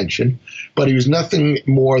nice pension, but he was nothing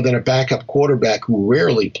more than a backup quarterback who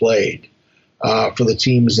rarely played for the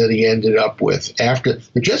teams that he ended up with after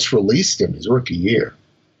they just released him his rookie year.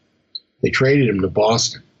 They traded him to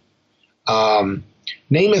Boston.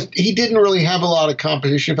 Namath, he didn't really have a lot of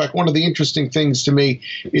competition. In fact, one of the interesting things to me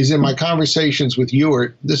is in my conversations with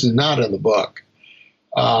Ewart, this is not in the book,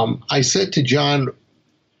 I said to John,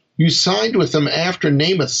 you signed with them after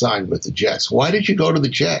Namath signed with the Jets. Why did you go to the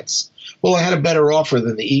Jets? Well, I had a better offer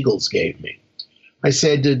than the Eagles gave me. I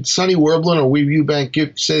said, did Sonny Werblin or Weeb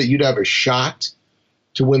Eubank say that you'd have a shot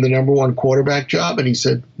to win the number 1 quarterback job? And he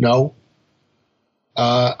said, no.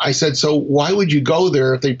 I said, so why would you go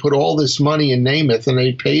there if they put all this money in Namath and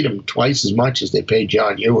they paid him twice as much as they paid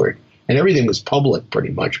John Ewart? And everything was public pretty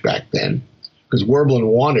much back then because Werblin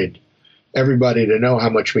wanted everybody to know how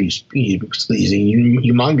much these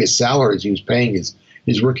humongous salaries he was paying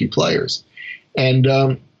his rookie players. And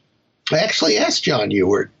I actually asked John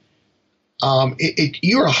Ewart,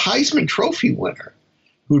 you're a Heisman Trophy winner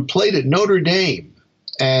who played at Notre Dame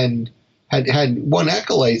and had won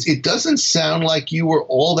accolades. It doesn't sound like you were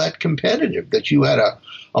all that competitive, that you had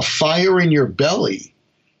a fire in your belly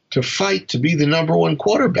to fight to be the number 1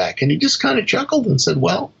 quarterback. And he just kind of chuckled and said,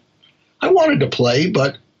 well, I wanted to play,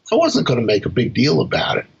 but I wasn't going to make a big deal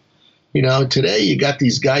about it. Today you got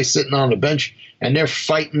these guys sitting on the bench and they're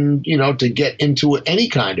fighting, to get into any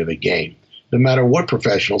kind of a game, no matter what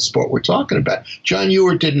professional sport we're talking about. John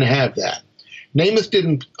Ewart didn't have that. Namath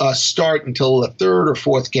didn't start until the 3rd or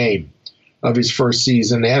 4th game of his first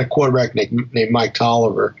season. They had a quarterback named Mike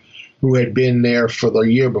Tolliver who had been there for the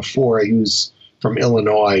year before. He was from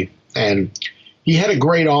Illinois, and he had a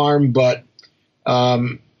great arm, but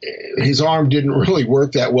his arm didn't really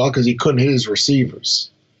work that well because he couldn't hit his receivers.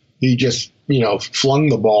 He just, flung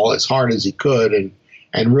the ball as hard as he could,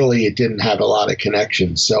 and really it didn't have a lot of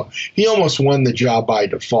connections. So he almost won the job by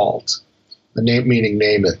default, meaning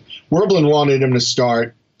Namath. Werblin wanted him to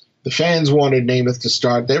start. The fans wanted Namath to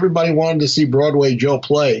start. Everybody wanted to see Broadway Joe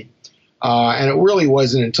play. And it really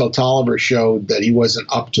wasn't until Tolliver showed that he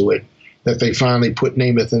wasn't up to it that they finally put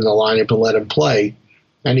Namath in the lineup and let him play.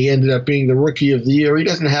 And he ended up being the Rookie of the Year. He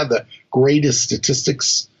doesn't have the greatest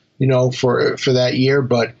statistics, for that year,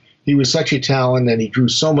 but he was such a talent and he drew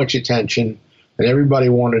so much attention and everybody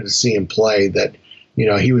wanted to see him play that,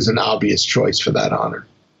 he was an obvious choice for that honor.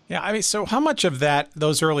 Yeah, I mean, so how much of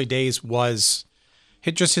those early days was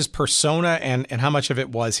just his persona and how much of it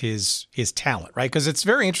was his talent, right? Because it's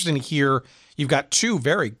very interesting to hear you've got two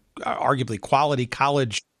very arguably quality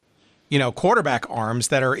college, quarterback arms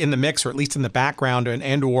that are in the mix, or at least in the background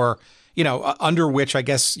and or, under which I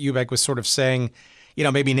guess Ubek was sort of saying,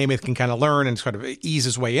 maybe Namath can kind of learn and sort of ease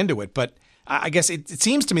his way into it. But I guess it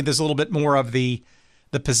seems to me there's a little bit more of the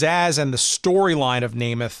pizzazz and the storyline of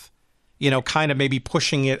Namath, kind of maybe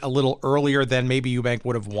pushing it a little earlier than maybe Eubank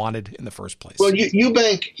would have wanted in the first place. Well,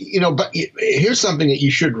 Eubank, but here's something that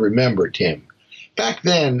you should remember, Tim. Back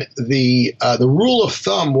then, the rule of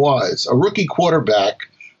thumb was a rookie quarterback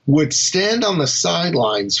would stand on the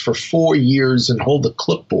sidelines for 4 years and hold the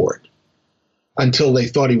clipboard until they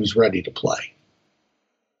thought he was ready to play.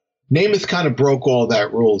 Namath kind of broke all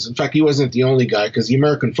that rules. In fact, he wasn't the only guy because the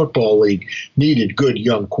American Football League needed good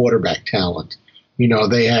young quarterback talent.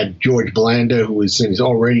 They had George Blanda, who was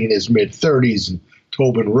already in his mid-30s, and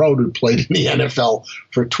Tobin Rote, who played in the NFL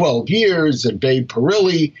for 12 years, and Babe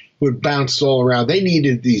Parilli, who had bounced all around. They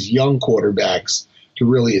needed these young quarterbacks to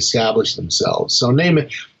really establish themselves. So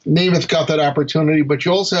Namath got that opportunity, but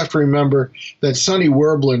you also have to remember that Sonny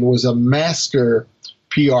Werblin was a master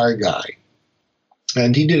PR guy,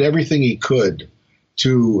 and he did everything he could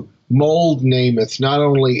to mold Namath not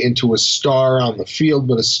only into a star on the field,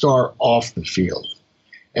 but a star off the field.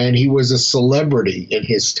 And he was a celebrity in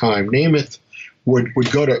his time. Namath would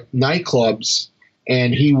go to nightclubs,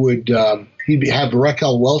 and he'd have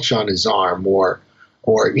Raquel Welch on his arm, or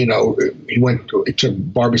he went to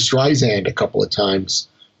Barbra Streisand a couple of times,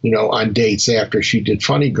 on dates after she did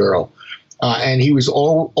Funny Girl. And he was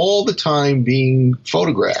all the time being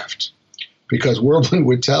photographed because Werblin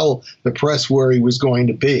would tell the press where he was going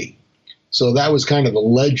to be. So that was kind of the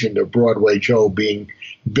legend of Broadway Joe being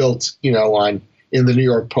built, in the New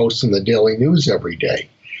York Post and the Daily News every day.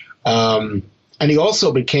 And he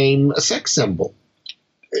also became a sex symbol.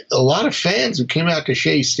 A lot of fans who came out to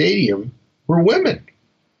Shea Stadium were women.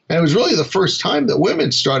 And it was really the first time that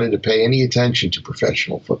women started to pay any attention to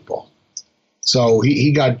professional football. So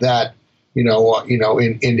he got that,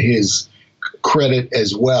 in his credit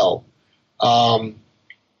as well.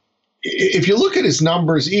 If you look at his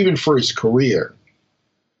numbers, even for his career,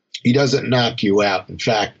 he doesn't knock you out. In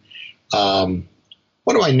fact, one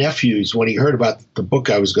of my nephews, when he heard about the book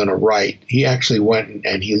I was going to write, he actually went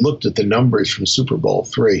and he looked at the numbers from Super Bowl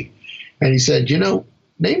III. And he said,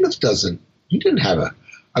 Namath he didn't have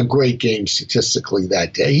a great game statistically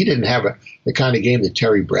that day. He didn't have the kind of game that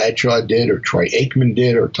Terry Bradshaw did or Troy Aikman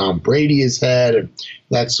did or Tom Brady has had and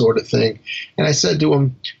that sort of thing. And I said to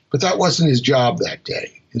him, but that wasn't his job that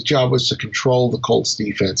day. His job was to control the Colts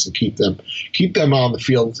defense and keep them on the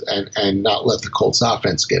field and not let the Colts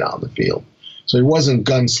offense get on the field. So he wasn't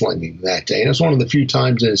gunslinging that day. And it was one of the few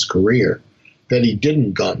times in his career that he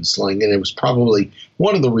didn't gunsling. And it was probably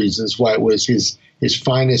one of the reasons why it was his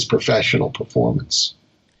finest professional performance.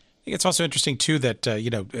 I think it's also interesting, too, that,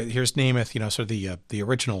 here's Namath, sort of the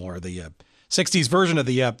original or the 60s version of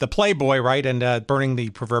the Playboy, right, and burning the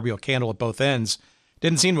proverbial candle at both ends.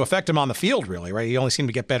 Didn't seem to affect him on the field, really, right? He only seemed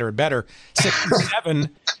to get better and better. 67,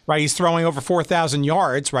 right? He's throwing over 4,000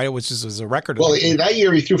 yards, right? Which was a record. Well, in that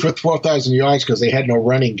year he threw for 4,000 yards because they had no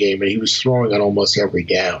running game, and he was throwing on almost every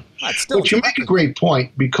down. But you make a great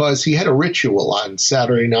point because he had a ritual on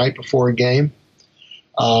Saturday night before a game.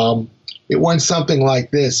 It went something like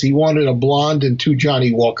this. He wanted a blonde and 2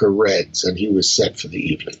 Johnny Walker Reds, and he was set for the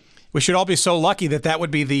evening. We should all be so lucky that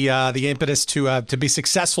would be the impetus to be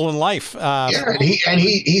successful in life. And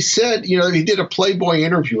he said, he did a Playboy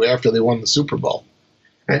interview after they won the Super Bowl,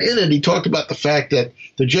 and in it he talked about the fact that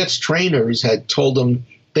the Jets trainers had told him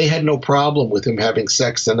they had no problem with him having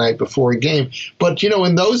sex the night before a game. But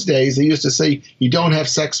in those days they used to say you don't have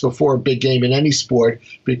sex before a big game in any sport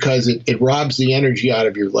because it robs the energy out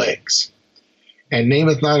of your legs. And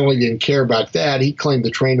Namath not only didn't care about that, he claimed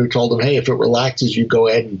the trainer told him, hey, if it relaxes you, go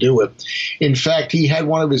ahead and do it. In fact, he had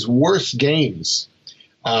one of his worst games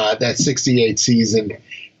that 68 season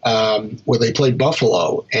where they played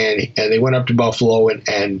Buffalo. And they went up to Buffalo,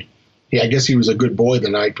 and I guess he was a good boy the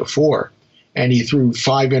night before. And he threw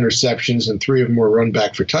 5 interceptions, and 3 of them were run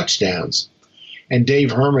back for touchdowns. And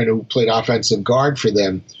Dave Herman, who played offensive guard for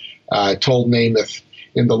them, told Namath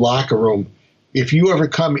in the locker room, if you ever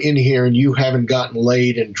come in here and you haven't gotten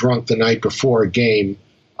laid and drunk the night before a game,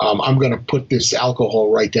 I'm going to put this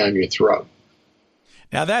alcohol right down your throat.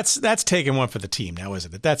 Now that's taking one for the team now,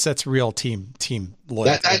 isn't it? That's real team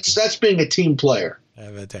loyalty. That's being a team player.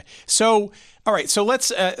 So, all right. So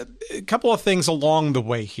let's a couple of things along the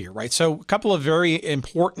way here, right? So a couple of very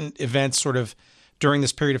important events sort of during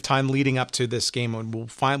this period of time leading up to this game, and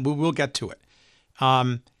we'll get to it.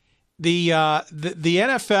 The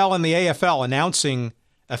NFL and the AFL announcing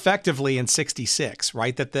effectively in '66,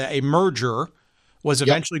 right, that a merger was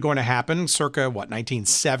eventually going to happen circa,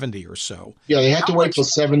 1970 or so. Yeah, they had to wait till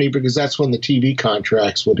 70 because that's when the TV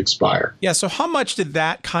contracts would expire. Yeah, so how much did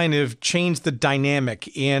that kind of change the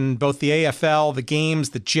dynamic in both the AFL, the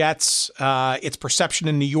games, the Jets, its perception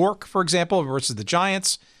in New York, for example, versus the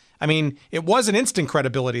Giants? I mean, it was an instant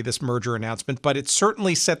credibility, this merger announcement, but it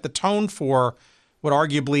certainly set the tone for what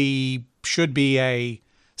arguably should be a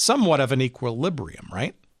somewhat of an equilibrium,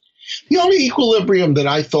 right? The only equilibrium that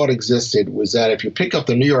I thought existed was that if you pick up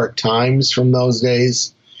the New York Times from those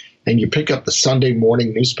days and you pick up the Sunday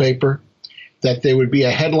morning newspaper, that there would be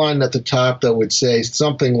a headline at the top that would say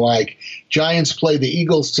something like, Giants play the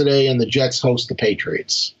Eagles today and the Jets host the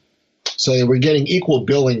Patriots. So they were getting equal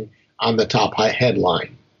billing on the top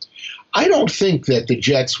headline. I don't think that the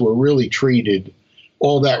Jets were really treated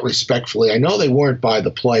all that respectfully. I know they weren't by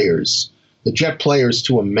the players. The Jet players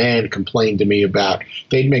to a man complained to me about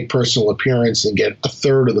they'd make personal appearance and get a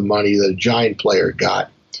third of the money that a Giant player got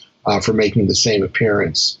for making the same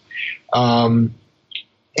appearance. And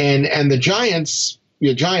the Giants,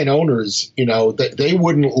 Giant owners, they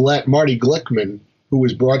wouldn't let Marty Glickman, who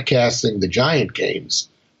was broadcasting the Giant games,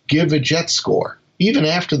 give a Jet score, even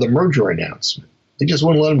after the merger announcement. They just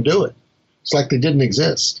wouldn't let him do it. It's like they didn't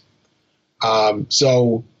exist.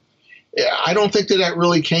 So I don't think that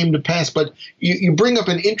really came to pass. But you bring up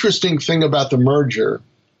an interesting thing about the merger.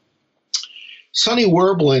 Sonny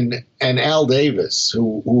Werblin and Al Davis,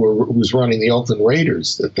 who was running the Oakland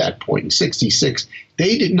Raiders at that point in '66,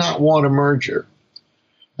 they did not want a merger.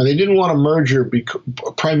 And they didn't want a merger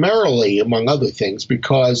primarily, among other things,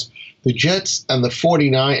 because the Jets and the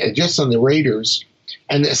 49, Jets and the Raiders,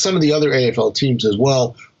 and some of the other AFL teams as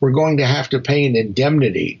well, were going to have to pay an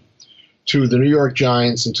indemnity to the New York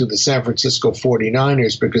Giants and to the San Francisco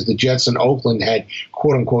 49ers because the Jets and Oakland had,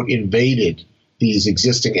 quote unquote, invaded these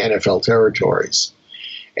existing NFL territories.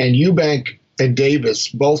 And Eubank and Davis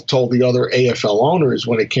both told the other AFL owners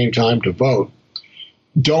when it came time to vote,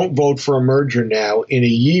 don't vote for a merger now. In a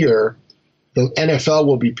year, the NFL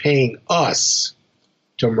will be paying us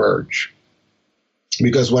to merge.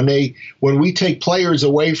 Because when we take players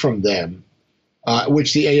away from them,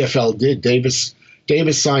 which the AFL did, Davis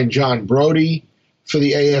signed John Brody for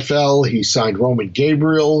the AFL. He signed Roman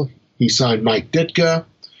Gabriel. He signed Mike Ditka.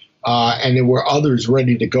 And there were others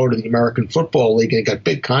ready to go to the American Football League and got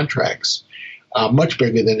big contracts, much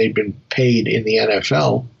bigger than they'd been paid in the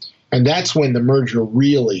NFL. And that's when the merger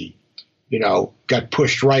really, got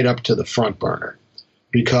pushed right up to the front burner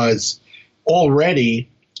because already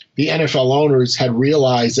the NFL owners had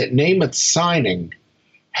realized that Namath's signing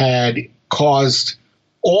had caused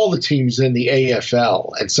all the teams in the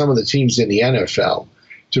AFL and some of the teams in the NFL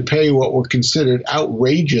to pay what were considered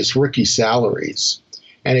outrageous rookie salaries.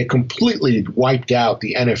 And it completely wiped out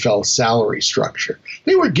the NFL salary structure.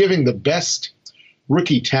 They were giving the best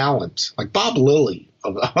rookie talent, like Bob Lilly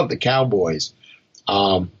of the Cowboys.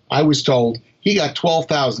 I was told he got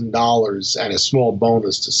 $12,000 and a small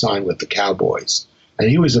bonus to sign with the Cowboys. And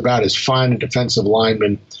he was about as fine a defensive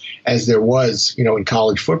lineman as there was, in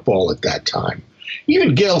college football at that time.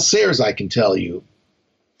 Even Gale Sayers, I can tell you,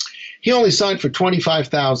 he only signed for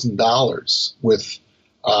 $25,000 with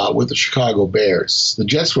the Chicago Bears. The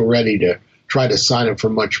Jets were ready to try to sign him for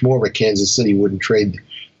much more, but Kansas City wouldn't trade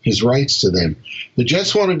his rights to them. The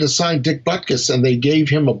Jets wanted to sign Dick Butkus, and they gave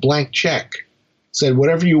him a blank check. Said,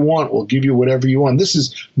 whatever you want, we'll give you whatever you want. This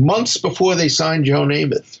is months before they signed Joe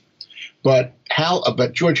Namath. But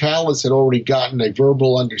George Halas had already gotten a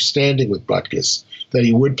verbal understanding with Butkus that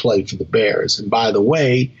he would play for the Bears. And by the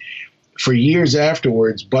way, for years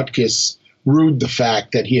afterwards, Butkus rued the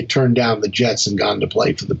fact that he had turned down the Jets and gone to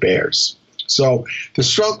play for the Bears. So the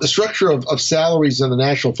structure of salaries in the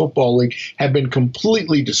National Football League had been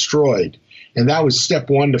completely destroyed. And that was step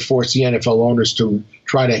one to force the NFL owners to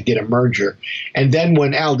try to get a merger. And then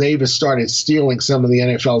when Al Davis started stealing some of the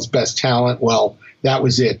NFL's best talent, well, that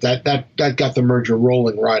was it. That got the merger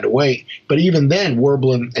rolling right away. But even then,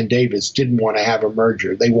 Werblin and Davis didn't want to have a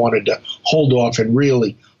merger. They wanted to hold off and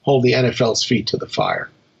really hold the NFL's feet to the fire.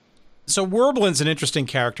 So Werblin's an interesting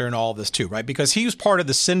character in all of this too, right? Because he was part of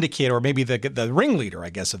the syndicate, or maybe the ringleader, I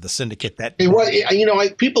guess, of the syndicate. That he was,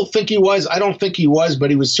 people think he was. I don't think he was, but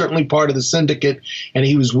he was certainly part of the syndicate, and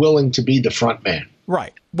he was willing to be the front man.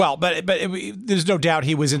 Right. Well, but there's no doubt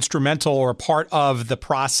he was instrumental or part of the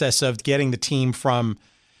process of getting the team from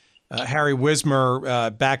Harry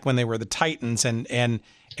Wismer back when they were the Titans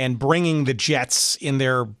and bringing the Jets in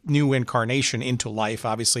their new incarnation into life.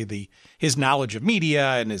 Obviously, his knowledge of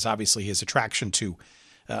media and his attraction to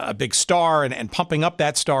a big star and pumping up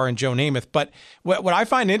that star in Joe Namath. But what I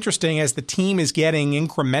find interesting as the team is getting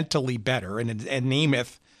incrementally better and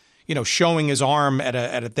Namath, showing his arm at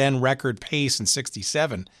a then record pace in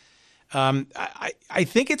 67, I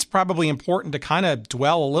think it's probably important to kind of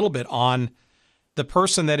dwell a little bit on the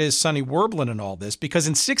person that is Sonny Werblin in all this, because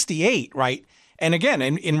in 68, right? And again,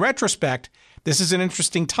 in retrospect, this is an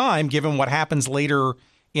interesting time given what happens later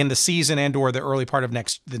in the season and or the early part of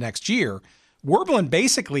the next year. Werblin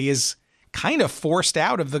basically is kind of forced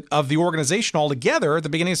out of the organization altogether at the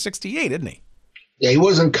beginning of 68, isn't he? Yeah, he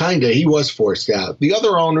wasn't he was forced out. The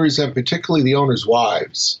other owners, and particularly the owners'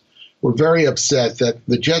 wives, were very upset that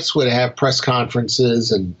the Jets would have press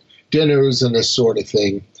conferences and dinners and this sort of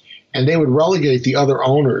thing, and they would relegate the other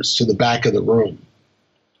owners to the back of the room.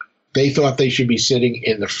 They thought they should be sitting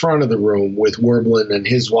in the front of the room with Werblin and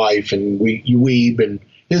his wife and Weeb and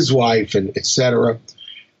his wife and et cetera.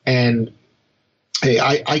 And hey,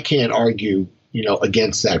 I can't argue,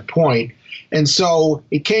 against that point. And so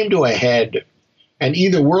it came to a head, and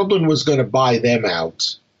either Werblin was going to buy them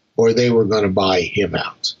out or they were going to buy him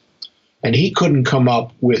out. And he couldn't come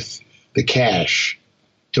up with the cash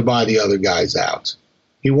to buy the other guys out.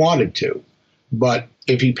 He wanted to, but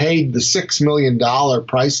if he paid the $6 million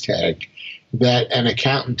price tag that an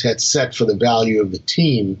accountant had set for the value of the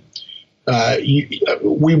team,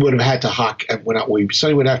 we would have had to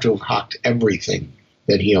Sonny would have to have hocked everything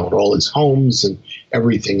that he owned, all his homes and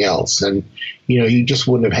everything else. And, he just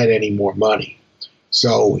wouldn't have had any more money.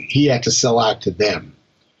 So he had to sell out to them.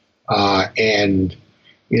 And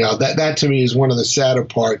that to me is one of the sadder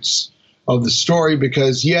parts of the story,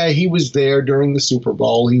 because, he was there during the Super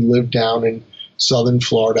Bowl. He lived down in Southern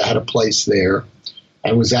Florida, had a place there,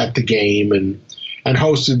 and was at the game and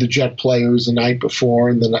hosted the Jet players the night before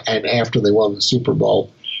and after they won the Super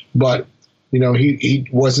Bowl. But, he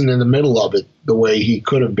wasn't in the middle of it the way he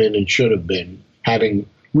could have been and should have been, having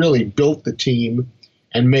really built the team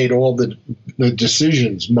and made all the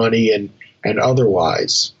decisions, money and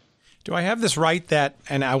otherwise. Do I have this right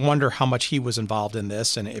and I wonder how much he was involved in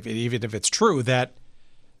this, and even if it's true, that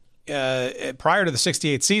prior to the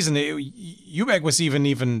 68 season, Ubek was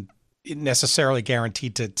even necessarily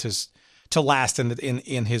guaranteed to last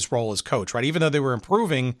in his role as coach, right? Even though they were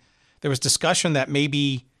improving, there was discussion that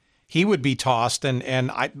maybe he would be tossed.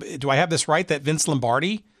 Do I have this right that Vince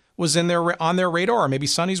Lombardi was on their radar, or maybe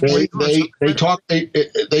Sonny's radar? They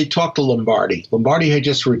talked to Lombardi. Lombardi had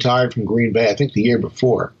just retired from Green Bay, I think the year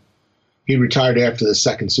before. He retired after the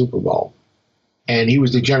second Super Bowl, and he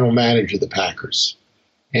was the general manager of the Packers.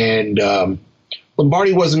 And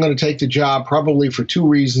Lombardi wasn't going to take the job, probably for two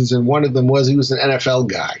reasons, and one of them was he was an NFL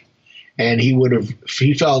guy, and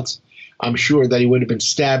he felt, I'm sure, that he would have been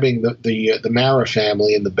stabbing the Mara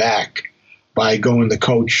family in the back by going to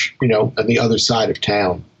coach, on the other side of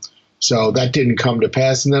town. So that didn't come to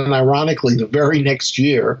pass. And then, ironically, the very next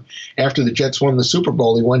year, after the Jets won the Super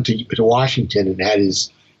Bowl, he went to Washington and had his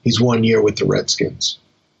 1 year with the Redskins.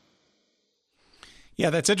 Yeah,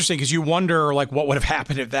 that's interesting, because you wonder what would have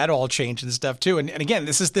happened if that all changed and stuff too. And again,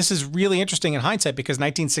 this is really interesting in hindsight, because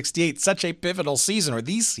 1968 such a pivotal season, or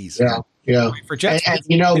these seasons. Yeah. For Jets, and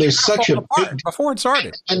there's such a before it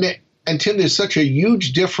started. And Tim, there's such a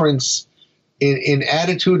huge difference in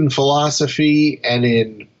attitude and philosophy and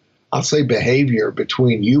in, I'll say, behavior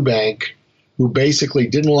between Eubank, who basically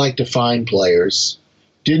didn't like to find players,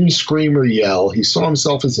 didn't scream or yell. He saw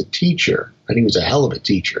himself as a teacher, and he was a hell of a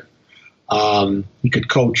teacher. He could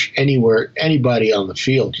coach anybody on the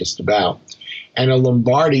field, just about. And a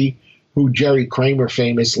Lombardi, who Jerry Kramer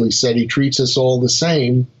famously said he treats us all the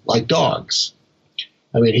same, like dogs.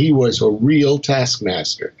 I mean, he was a real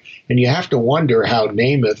taskmaster. And you have to wonder how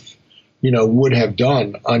Namath, would have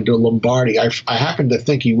done under Lombardi. I happen to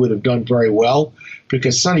think he would have done very well,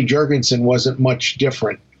 because Sonny Jurgensen wasn't much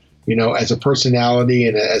different, as a personality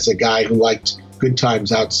and as a guy who liked good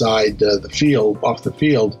times outside off the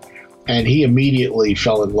field. And he immediately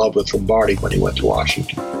fell in love with Lombardi when he went to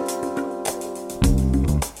Washington.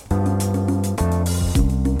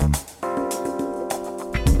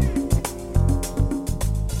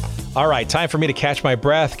 All All right, time for me to catch my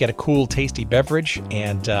breath, get a cool, tasty beverage,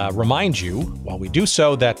 and remind you, while we do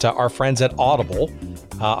so, that our friends at Audible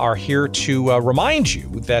are here to remind you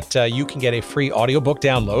that you can get a free audiobook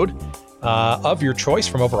download of your choice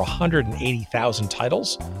from over 180,000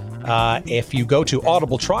 titles. If you go to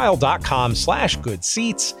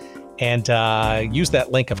audibletrial.com/goodseats and use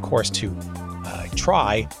that link, of course, to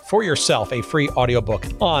try for yourself a free audiobook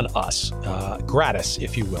on us, gratis,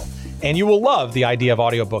 if you will. And you will love the idea of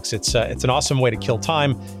audiobooks. It's an awesome way to kill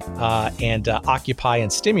time and occupy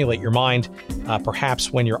and stimulate your mind,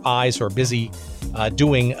 perhaps when your eyes are busy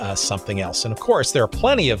doing something else. And of course, there are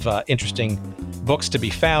plenty of interesting books to be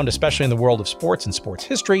found, especially in the world of sports and sports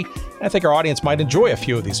history. I think our audience might enjoy a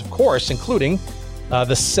few of these, of course, including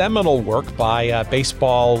the seminal work by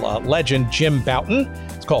baseball legend Jim Bouton.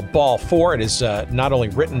 It's called Ball 4. It is not only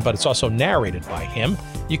written, but it's also narrated by him.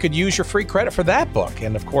 You could use your free credit for that book.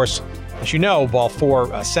 And of course, as you know, Ball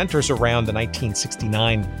 4 centers around the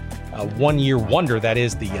 1969 one-year wonder that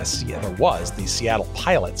is the Seattle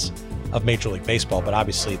Pilots of Major League Baseball, but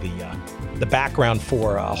obviously the background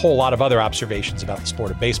for a whole lot of other observations about the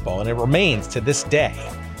sport of baseball. And it remains to this day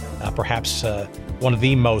perhaps one of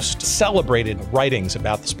the most celebrated writings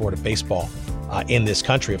about the sport of baseball in this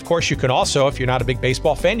country. Of course, you can also, if you're not a big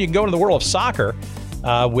baseball fan, you can go into the world of soccer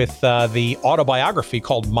with the autobiography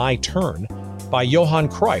called My Turn by Johan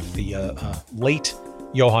Cruyff, the late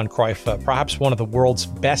Johan Cruyff, perhaps one of the world's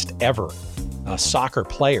best ever soccer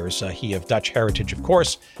players. He of Dutch heritage, of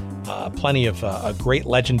course. Plenty of great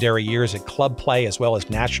legendary years at club play as well as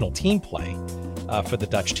national team play for the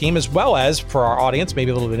Dutch team, as well as, for our audience, maybe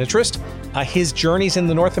a little bit of interest, his journeys in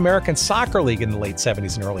the North American Soccer League in the late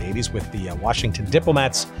 70s and early 80s with the Washington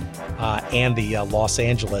Diplomats and the Los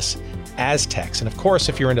Angeles Aztecs. And of course,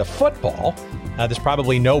 if you're into football, there's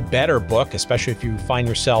probably no better book, especially if you find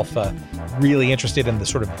yourself really interested in the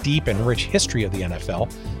sort of deep and rich history of the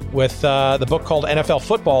NFL, with the book called NFL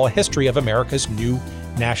Football, A History of America's New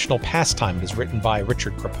National Pastime. It is written by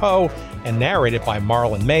Richard Crepeau and narrated by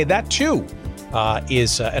Marlon May. That, too,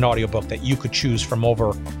 is an audiobook that you could choose from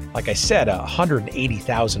over, like I said,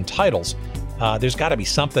 180,000 titles. There's got to be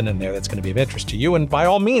something in there that's going to be of interest to you. And by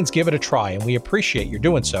all means, give it a try. And we appreciate your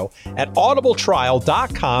doing so at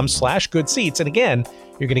audibletrial.com/goodseats. And again,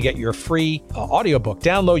 you're going to get your free audiobook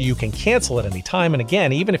download. You can cancel it anytime. And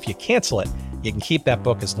again, even if you cancel it, you can keep that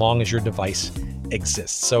book as long as your device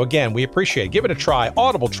exists. So again, we appreciate it. Give it a try.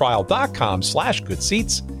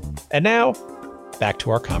 audibletrial.com/goodseats. And now, back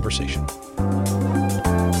to our conversation.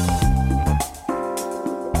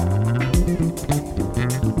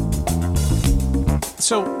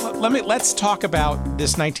 So let's talk about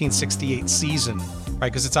this 1968 season,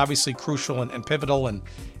 right? Because it's obviously crucial and pivotal and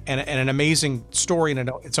an amazing story in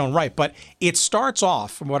its own right. But it starts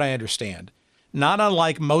off, from what I understand, not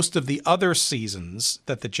unlike most of the other seasons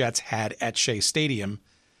that the Jets had at Shea Stadium,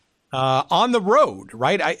 on the road,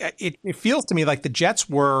 right? It feels to me like the Jets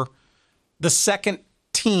were the second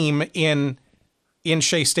team in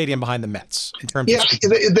Shea Stadium behind the Mets in terms of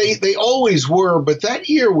they always were, but that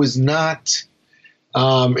year was not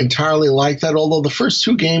entirely like that, although the first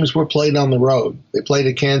two games were played on the road. They played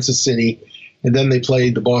at Kansas City, and then they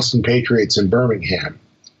played the Boston Patriots in Birmingham.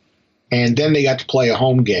 And then they got to play a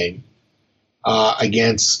home game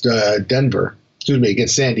against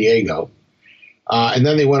against San Diego. And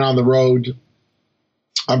then they went on the road.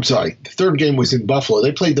 I'm sorry, the third game was in Buffalo.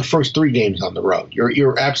 They played the first three games on the road.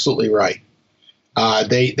 You're absolutely right.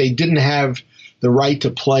 They didn't have the right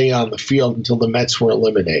to play on the field until the Mets were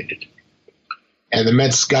eliminated. And the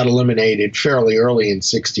Mets got eliminated fairly early in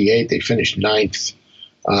 '68. They finished ninth,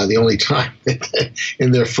 the only time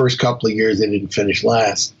in their first couple of years they didn't finish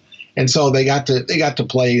last. And so they got to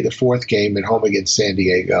play the fourth game at home against San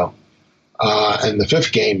Diego, and the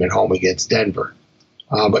fifth game at home against Denver.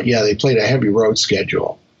 But yeah, they played a heavy road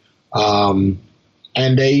schedule, and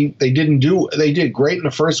they did great in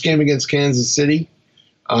the first game against Kansas City,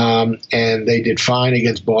 and they did fine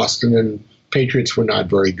against Boston. And Patriots were not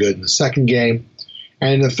very good in the second game.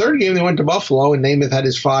 And in the third game, they went to Buffalo, and Namath had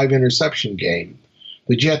his 5-interception game.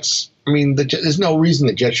 The Jets, there's no reason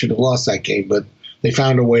the Jets should have lost that game, but they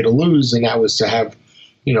found a way to lose, and that was to have,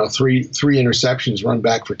 three interceptions run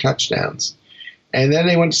back for touchdowns. And then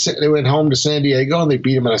they went home to San Diego, and they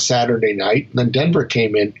beat them on a Saturday night. And then Denver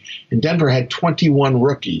came in, and Denver had 21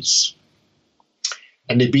 rookies.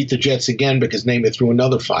 And they beat the Jets again because Namath threw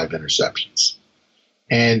another 5 interceptions.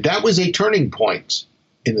 And that was a turning point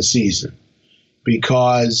in the season,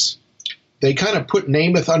 because they kind of put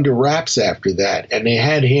Namath under wraps after that, and they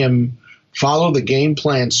had him follow the game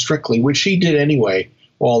plan strictly, which he did anyway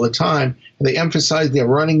all the time. And they emphasized their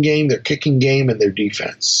running game, their kicking game, and their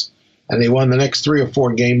defense. and they won the next 3 or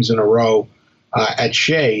 4 games in a row at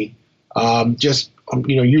Shea,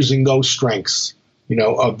 using those strengths,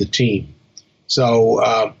 of the team.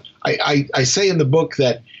 So I say in the book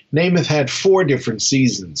that Namath had 4 different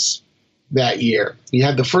seasons that year. He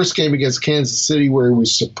had the first game against Kansas City where he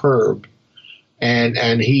was superb,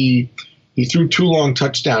 and he threw 2 long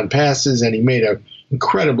touchdown passes, and he made an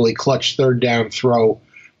incredibly clutch 3rd down throw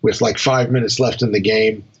with like 5 minutes left in the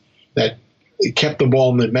game that kept the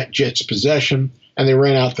ball in the Jets' possession, and they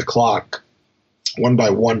ran out the clock, won by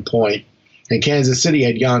 1 point. And Kansas City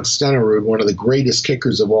had Jan Stenerud, one of the greatest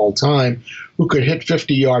kickers of all time, who could hit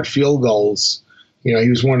 50-yard field goals. He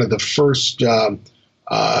was one of the first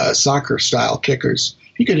soccer-style kickers.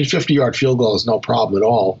 He could hit 50-yard field goals, no problem at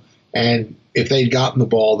all. And if they'd gotten the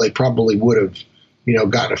ball, they probably would have,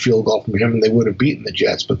 gotten a field goal from him, and they would have beaten the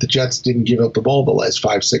Jets. But the Jets didn't give up the ball the last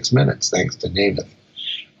 5-6 minutes, thanks to Namath.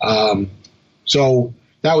 So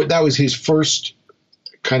that was his first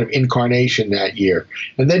kind of incarnation that year.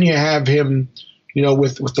 And then you have him,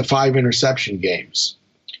 with the 5 interception games.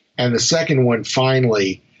 And the second one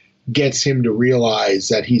finally gets him to realize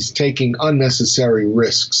that he's taking unnecessary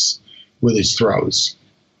risks with his throws.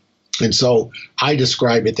 And so I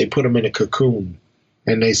describe it, they put him in a cocoon.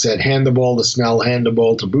 And they said, hand the ball to Snell, hand the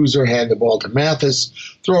ball to Boozer, hand the ball to Mathis,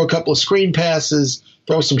 throw a couple of screen passes,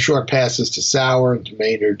 throw some short passes to Sauer and to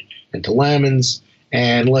Maynard and to Lamons,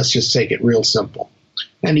 and let's just take it real simple.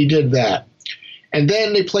 And he did that. And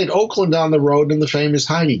then they played Oakland on the road in the famous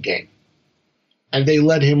Heide game. And they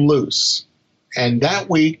let him loose. And that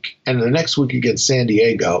week and the next week against San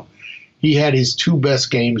Diego, he had his 2 best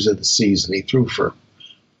games of the season. He threw for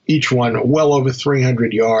each one well over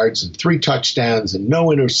 300 yards and 3 touchdowns and no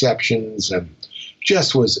interceptions, and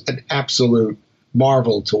just was an absolute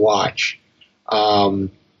marvel to watch. And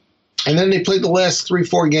then they played the last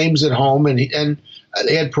 3-4 games at home, and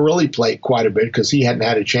they had Perilli play quite a bit because he hadn't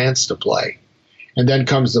had a chance to play. And then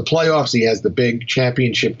comes the playoffs. He has the big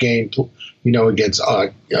championship game, against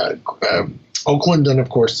Oakland, and of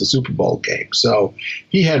course the Super Bowl game. So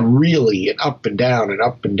he had really an up and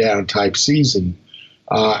down type season,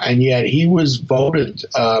 and yet he was voted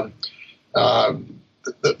the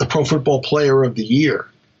Pro Football Player of the Year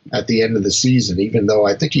at the end of the season, even though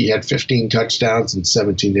I think he had 15 touchdowns and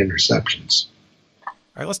 17 interceptions. All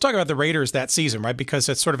right, let's talk about the Raiders that season, right? Because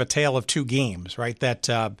it's sort of a tale of 2 games, right? That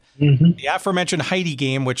the aforementioned Heide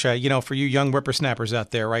game, which, for you young whippersnappers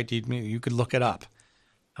out there, right, you could look it up.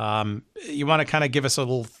 You want to kind of give us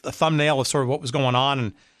a thumbnail of sort of what was going on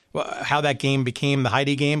and how that game became the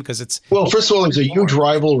Heide game? Because it's... Well, first of all, there's a huge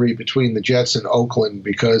rivalry between the Jets and Oakland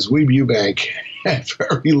because Weeb Ewbank had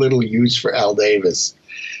very little use for Al Davis.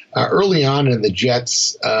 Early on in the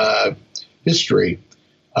Jets' history,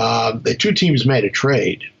 the 2 teams made a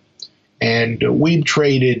trade, and Weeb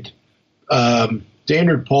traded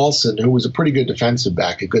Daynard Paulson, who was a pretty good defensive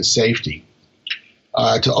back, a good safety,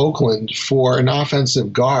 to Oakland for an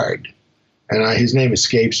offensive guard, and his name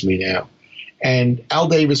escapes me now. And Al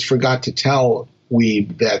Davis forgot to tell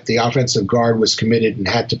Weeb that the offensive guard was committed and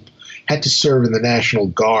had to serve in the National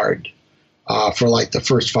Guard for like the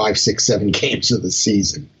first 5, 6, 7 games of the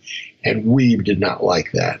season, and Weeb did not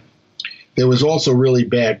like that. There was also really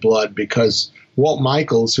bad blood because Walt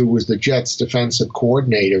Michaels, who was the Jets' defensive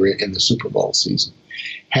coordinator in the Super Bowl season,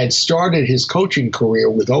 had started his coaching career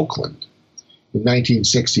with Oakland in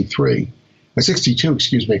 1962,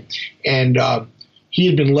 and he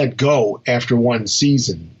had been let go after 1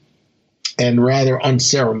 season, and rather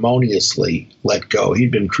unceremoniously let go.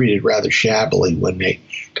 He'd been treated rather shabbily when they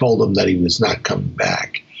told him that he was not coming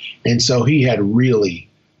back, and so he had really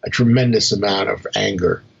a tremendous amount of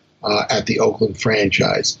anger at the Oakland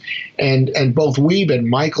franchise. And both Weeb and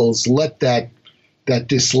Michaels let that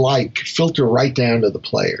dislike filter right down to the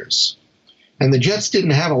players. And the Jets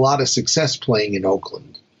didn't have a lot of success playing in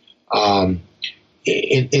Oakland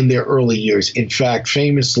in their early years. In fact,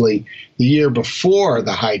 famously, the year before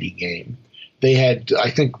the Heide game, they had,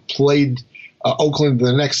 I think, played Oakland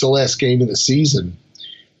the next to last game of the season.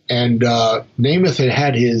 And Namath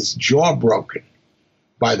had his jaw broken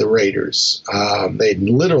by the Raiders. They'd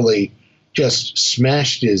literally just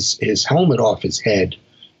smashed his helmet off his head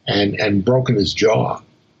and broken his jaw.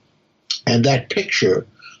 And that picture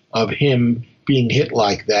of him being hit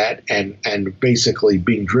like that and basically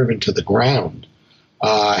being driven to the ground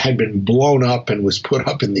had been blown up and was put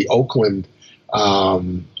up in the Oakland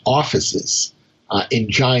offices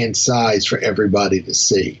in giant size for everybody to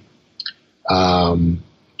see.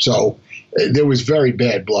 So there was very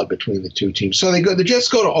bad blood between the two teams. So the Jets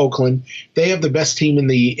go to Oakland. They have the best team in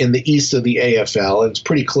the East of the AFL, and it's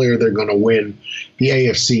pretty clear they're going to win the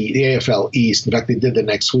AFL East. In fact, they did the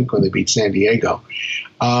next week when they beat San Diego.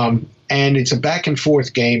 And it's a back and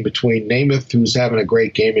forth game between Namath, who's having a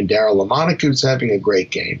great game, and Darryl LaMonica, who's having a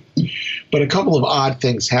great game. But a couple of odd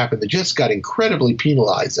things happened. The Jets got incredibly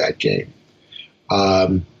penalized that game.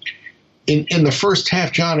 In the first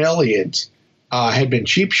half, John Elliott had been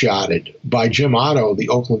cheap-shotted by Jim Otto, the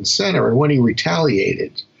Oakland center, and when he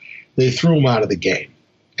retaliated, they threw him out of the game.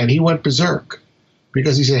 And he went berserk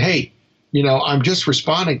because he said, hey, I'm just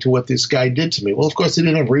responding to what this guy did to me. Well, of course, they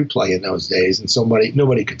didn't have replay in those days, and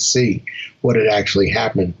nobody could see what had actually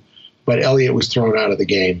happened. But Elliott was thrown out of the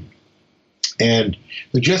game. And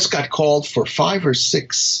the Jets got called for 5 or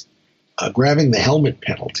 6 grabbing the helmet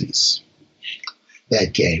penalties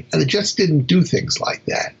that game. And the Jets didn't do things like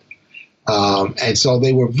that. And so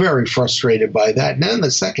they were very frustrated by that. And then in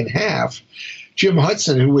the second half, Jim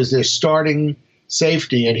Hudson, who was their starting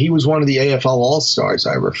safety, and he was one of the AFL All-Stars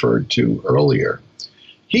I referred to earlier,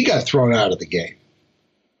 he got thrown out of the game.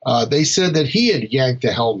 They said that he had yanked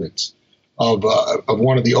the helmet of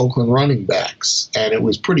one of the Oakland running backs, and it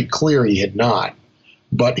was pretty clear he had not.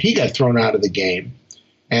 But he got thrown out of the game,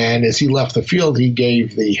 and as he left the field, he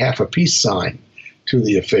gave the half a peace sign to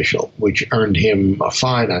the official, which earned him a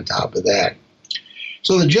fine on top of that.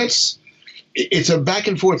 So the Jets, it's a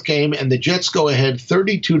back-and-forth game, and the Jets go ahead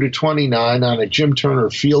 32-29 on a Jim Turner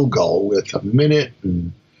field goal with 1 minute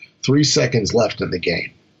and 3 seconds left in the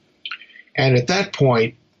game. And at that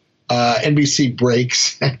point, NBC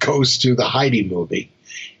breaks and goes to the Heidi movie.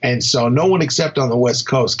 And so no one except on the West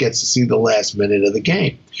Coast gets to see the last minute of the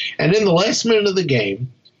game. And in the last minute of the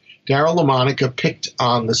game, Darryl LaMonica picked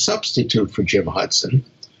on the substitute for Jim Hudson.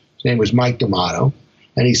 His name was Mike D'Amato.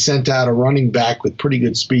 And he sent out a running back with pretty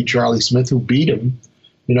good speed, Charlie Smith, who beat him,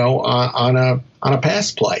 on a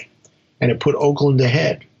pass play. And it put Oakland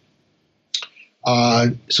ahead.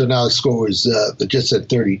 So now the score was, the Jets had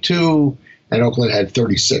 32, and Oakland had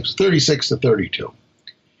 36 to 32.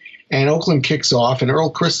 And Oakland kicks off, and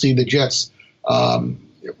Earl Christie, the Jets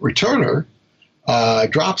returner,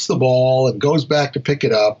 drops the ball and goes back to pick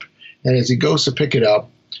it up. And as he goes to pick it up,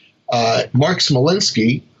 Mark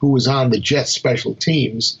Smolinski, who was on the Jets special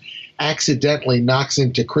teams, accidentally knocks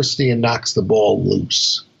into Christie and knocks the ball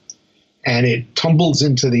loose. And it tumbles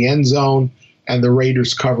into the end zone, and the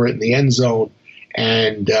Raiders cover it in the end zone.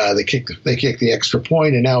 And they kick the extra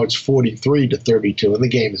point, and now it's 43-32, and the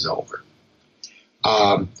game is over.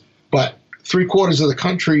 But 3/4 of the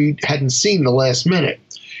country hadn't seen the last minute.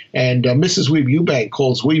 And Mrs. Weeb Eubank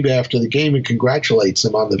calls Weeb after the game and congratulates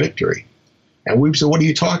him on the victory. And Weeb said, "What are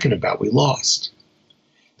you talking about? We lost."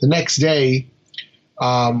 The next day,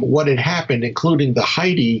 what had happened, including the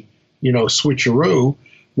Heidi, switcheroo,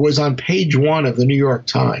 was on page 1 of the New York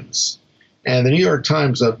Times. And the New York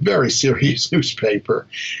Times, a very serious newspaper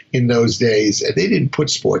in those days, they didn't put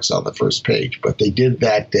sports on the first page, but they did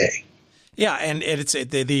that day. Yeah, and it's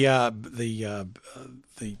the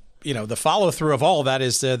follow through of all of that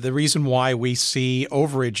is the reason why we see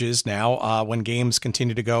overages now when games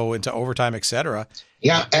continue to go into overtime, et cetera.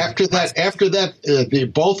 Yeah, after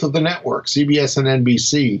that, both of the networks, CBS and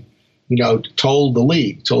NBC, told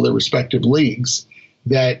their respective leagues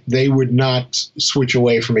that they would not switch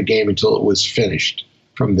away from a game until it was finished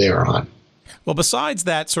from there on. Well, besides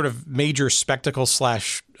that sort of major spectacle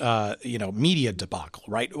 / media debacle,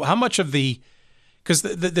 right? How much of because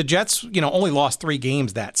the Jets, only lost 3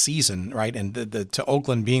 games that season, right? And to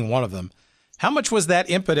Oakland being one of them. How much was that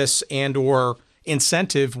impetus and or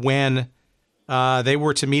incentive when they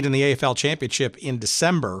were to meet in the AFL Championship in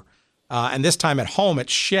December, and this time at home at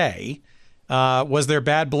Shea? Was there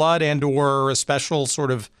bad blood and or a special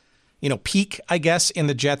sort of, peak, I guess, in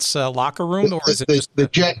the Jets locker room? Or is it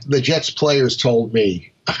just the Jets players told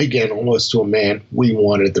me, again, almost to a man, we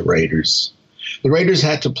wanted the Raiders. The Raiders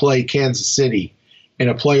had to play Kansas City in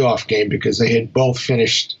a playoff game because they had both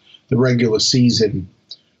finished the regular season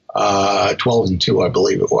 12-2, I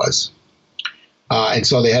believe it was. And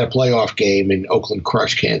so they had a playoff game, and Oakland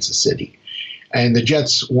crushed Kansas City. And the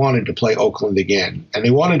Jets wanted to play Oakland again. And they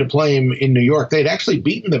wanted to play him in New York. They'd actually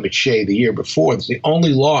beaten them at Shea the year before. It's the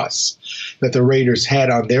only loss that the Raiders had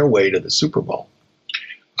on their way to the Super Bowl.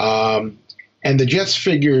 And the Jets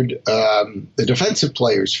figured, the defensive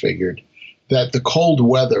players figured, that the cold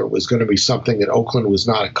weather was going to be something that Oakland was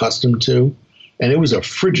not accustomed to. And it was a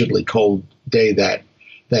frigidly cold day that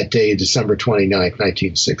day, December 29th,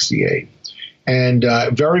 1968. And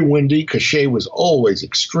very windy, because Shea was always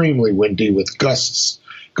extremely windy with gusts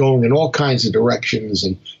going in all kinds of directions.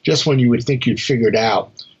 And just when you would think you'd figured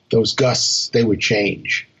out those gusts, they would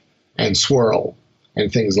change and swirl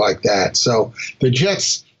and things like that. So the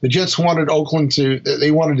Jets wanted Oakland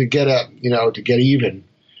they wanted to get to get even,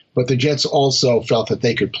 but the Jets also felt that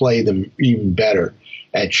they could play them even better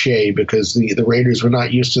at Shea because the Raiders were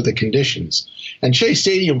not used to the conditions. And Shea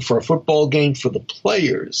Stadium for a football game for the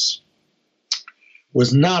players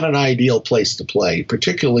was not an ideal place to play,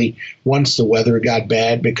 particularly once the weather got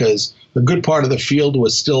bad, because the good part of the field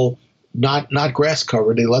was still not grass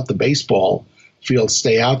covered. They let the baseball field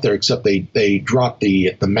stay out there, except they dropped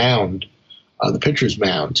the mound, the pitcher's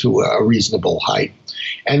mound, to a reasonable height.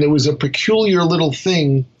 And there was a peculiar little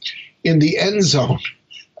thing in the end zone,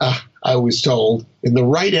 I was told, in the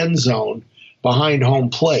right end zone behind home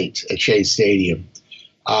plate at Shea Stadium.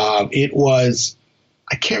 It was,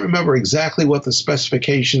 I can't remember exactly what the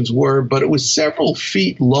specifications were, but it was several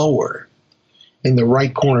feet lower in the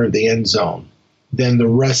right corner of the end zone than the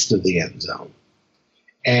rest of the end zone.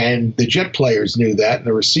 And the Jet players knew that, and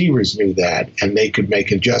the receivers knew that, and they could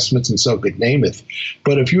make adjustments, and so could Namath.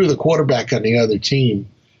 But if you were the quarterback on the other team,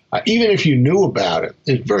 even if you knew about it,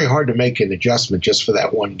 it's very hard to make an adjustment just for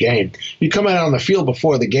that one game. You come out on the field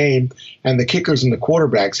before the game, and the kickers and the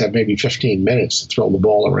quarterbacks have maybe 15 minutes to throw the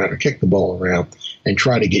ball around or kick the ball around and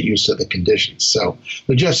try to get used to the conditions. So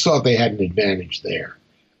the Jets thought they had an advantage there.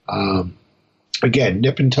 Again,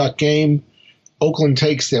 nip and tuck game. Oakland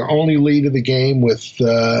takes their only lead of the game with,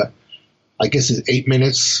 I guess, it's 8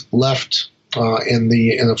 minutes left in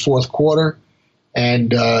the fourth quarter. And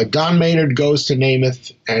Don Maynard goes to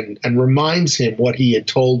Namath and reminds him what he had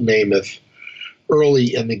told Namath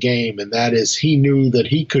early in the game, and that is he knew that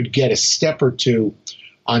he could get a step or two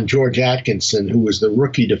on George Atkinson, who was the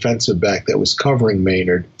rookie defensive back that was covering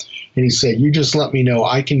Maynard. And he said, "You just let me know.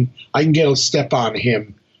 I can get a step on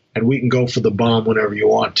him, and we can go for the bomb whenever you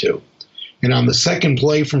want to." And on the second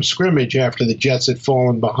play from scrimmage, after the Jets had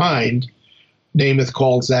fallen behind, Namath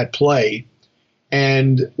calls that play.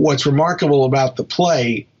 And what's remarkable about the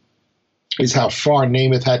play is how far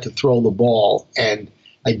Namath had to throw the ball, and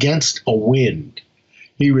against a wind.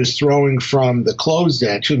 He was throwing from the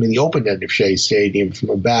the open end of Shea Stadium from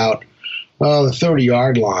about the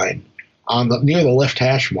 30-yard line near the left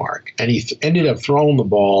hash mark. And he ended up throwing the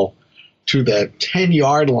ball to the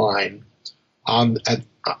 10-yard line on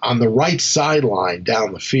the right sideline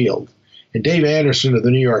down the field. And Dave Anderson of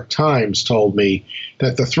the New York Times told me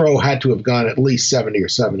that the throw had to have gone at least 70 or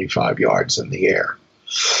 75 yards in the air.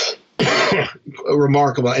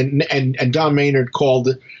 Remarkable. And Don Maynard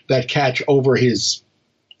called that catch over his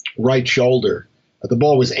right shoulder. The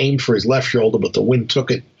ball was aimed for his left shoulder, but the wind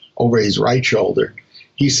took it over his right shoulder.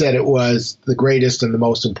 He said it was the greatest and the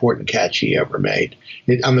most important catch he ever made.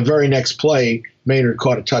 On the very next play, Maynard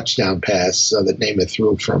caught a touchdown pass that Namath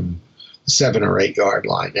threw from the 7 or 8 yard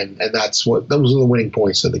line, and those were the winning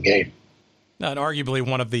points of the game. And arguably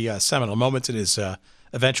one of the seminal moments in his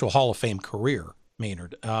eventual Hall of Fame career,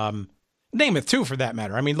 Maynard. Namath too, for that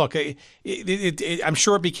matter. I mean, look, I'm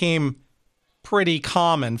sure it became pretty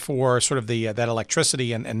common for sort of that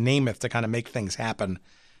electricity and Namath to kind of make things happen,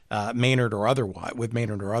 Maynard or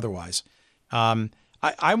otherwise.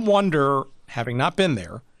 I wonder, having not been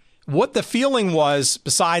there, what the feeling was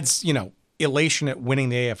besides, elation at winning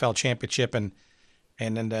the AFL championship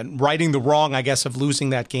and righting the wrong, I guess, of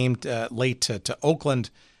losing that game late to Oakland,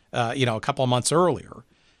 a couple of months earlier.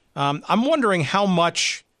 I'm wondering how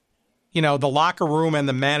much, the locker room and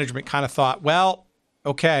the management kind of thought, well,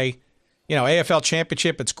 okay, AFL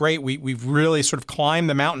championship, it's great. We've really sort of climbed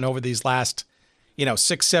the mountain over these last,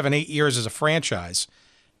 6, 7, 8 years as a franchise.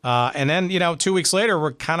 And then, 2 weeks later,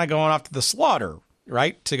 we're kind of going off to the slaughter,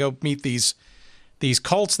 right, to go meet these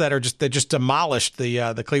Colts that just demolished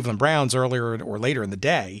the Cleveland Browns earlier or later in the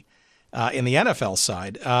day in the NFL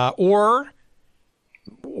side, or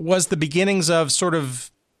was the beginnings of sort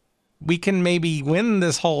of we can maybe win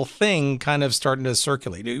this whole thing kind of starting to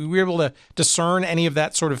circulate? Were you able to discern any of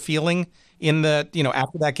that sort of feeling in the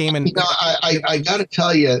after that game? And I got to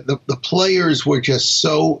tell you, the players were just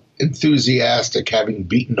so enthusiastic having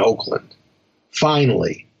beaten Oakland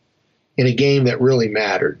finally in a game that really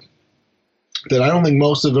mattered, that I don't think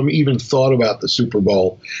most of them even thought about the Super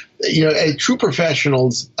Bowl. True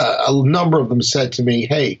professionals, a number of them said to me,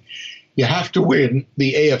 "Hey, you have to win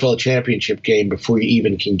the AFL championship game before you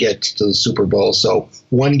even can get to the Super Bowl. So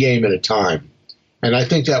one game at a time." And I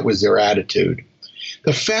think that was their attitude.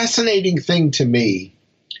 The fascinating thing to me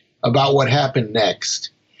about what happened next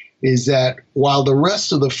is that while the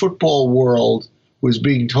rest of the football world was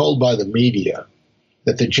being told by the media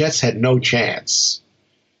that the Jets had no chance,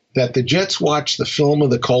 that the Jets watched the film of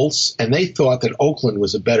the Colts and they thought that Oakland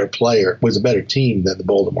was a better team than the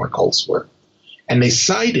Baltimore Colts were. And they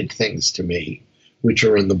cited things to me, which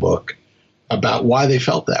are in the book, about why they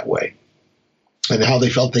felt that way and how they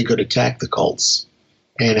felt they could attack the Colts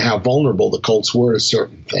and how vulnerable the Colts were to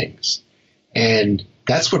certain things. And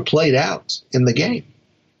that's what played out in the game.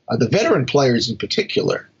 The veteran players in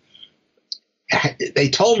particular, they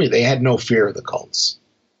told me they had no fear of the Colts.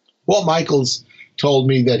 Walt Michaels told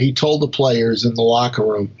me that he told the players in the locker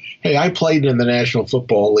room, hey, I played in the National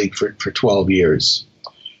Football League for 12 years.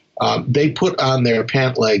 They put on their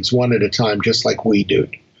pant legs one at a time, just like we do.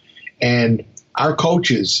 And our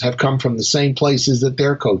coaches have come from the same places that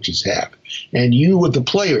their coaches have. And you with the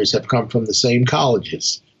players have come from the same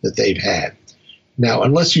colleges that they've had. Now,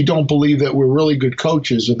 unless you don't believe that we're really good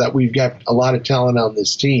coaches or that we've got a lot of talent on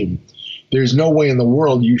this team, there's no way in the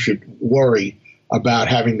world you should worry about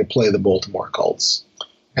having to play the Baltimore Colts.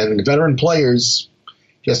 And the veteran players,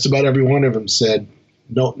 just about every one of them said,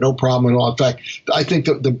 no problem at all. In fact, I think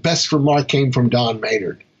the best remark came from Don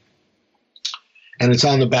Maynard. And it's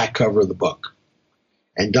on the back cover of the book.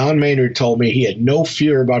 And Don Maynard told me he had no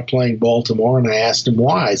fear about playing Baltimore, and I asked him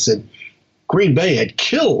why. I said, Green Bay had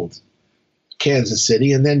killed Kansas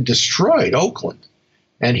City and then destroyed Oakland.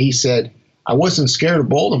 And he said, I wasn't scared of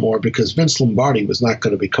Baltimore because Vince Lombardi was not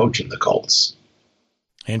going to be coaching the Colts.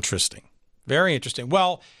 Interesting. Very interesting.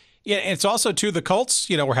 Well, yeah, and it's also, too, the Colts,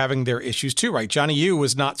 were having their issues, too, right? Johnny U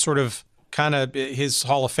was not sort of kind of his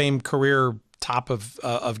Hall of Fame career top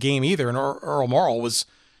of game either. And Earl Morrall was,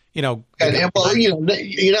 Unitas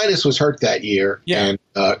was hurt that year. Yeah.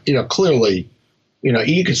 And, clearly,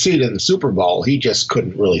 you could see it in the Super Bowl. He just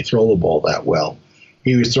couldn't really throw the ball that well.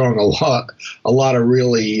 He was throwing a lot of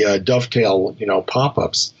really dovetail,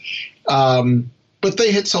 pop-ups. But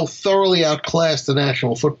they had so thoroughly outclassed the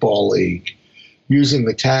National Football League using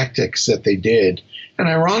the tactics that they did. And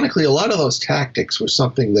ironically, a lot of those tactics were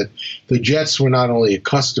something that the Jets were not only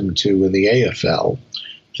accustomed to in the AFL,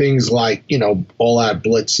 things like, all-out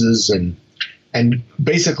blitzes and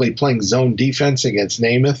basically playing zone defense against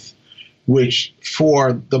Namath, which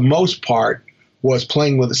for the most part was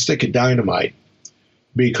playing with a stick of dynamite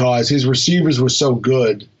because his receivers were so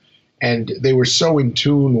good and they were so in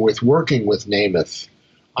tune with working with Namath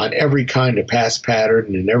on every kind of pass pattern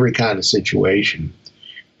and in every kind of situation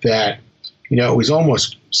that, it was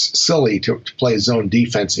almost silly to play zone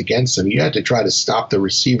defense against them. You had to try to stop the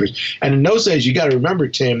receivers. And in those days, you got to remember,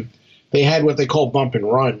 Tim, they had what they call bump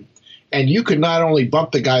and run. And you could not only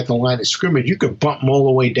bump the guy at the line of scrimmage, you could bump him all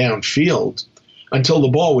the way downfield until the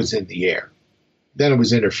ball was in the air. Then it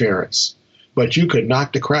was interference. But you could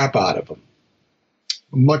knock the crap out of him.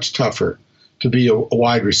 Much tougher to be a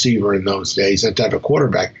wide receiver in those days and to have a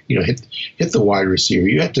quarterback, hit the wide receiver.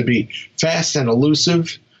 You had to be fast and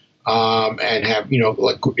elusive and have,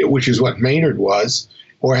 which is what Maynard was,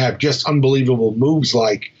 or have just unbelievable moves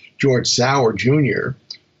like George Sauer Jr.,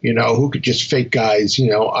 who could just fake guys,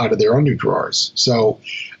 out of their underdrawers. So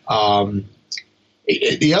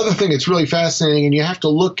the other thing that's really fascinating, and you have to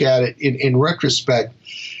look at it in retrospect,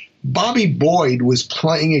 Bobby Boyd was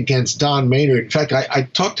playing against Don Maynard. In fact, I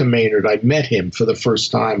talked to Maynard. I met him for the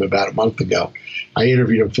first time about a month ago. I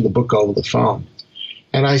interviewed him for the book over the phone.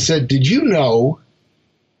 And I said, did you know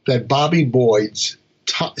that Bobby Boyd's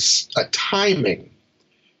timing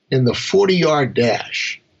in the 40-yard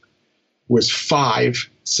dash was 5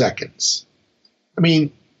 seconds? I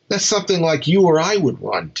mean, that's something like you or I would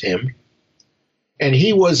run, Tim. And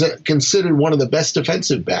he was considered one of the best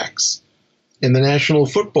defensive backs in the National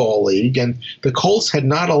Football League, and the Colts had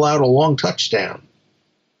not allowed a long touchdown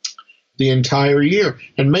the entire year.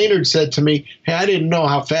 And Maynard said to me, hey, I didn't know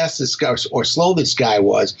how fast this guy or slow this guy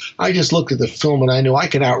was. I just looked at the film and I knew I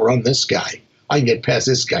could outrun this guy. I can get past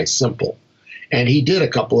this guy simple. And he did a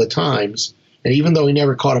couple of times. And even though he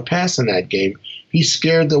never caught a pass in that game, he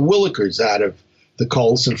scared the Willikers out of the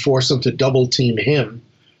Colts and forced them to double team him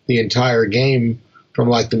the entire game from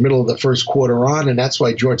like the middle of the first quarter on. And that's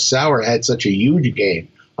why George Sauer had such a huge game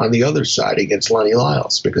on the other side against Lenny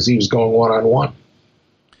Lyles, because he was going one-on-one.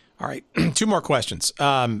 All right. 2 more questions,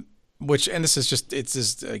 and this is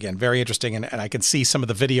just again, very interesting. And I can see some of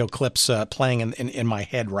the video clips playing in my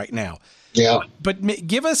head right now. Yeah. But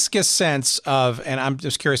give us a sense of, and I'm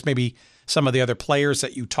just curious, maybe some of the other players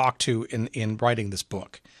that you talked to in writing this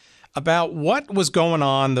book, about what was going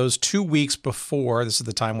on those 2 weeks before. This is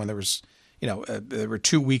the time when there was, there were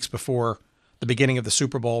 2 weeks before the beginning of the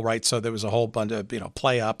Super Bowl, right? So there was a whole bunch of,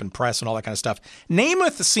 play up and press and all that kind of stuff.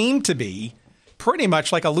 Namath seemed to be pretty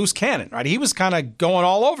much like a loose cannon, right? He was kind of going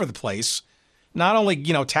all over the place, not only,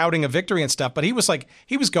 touting a victory and stuff, but he was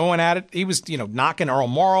going at it. He was, knocking Earl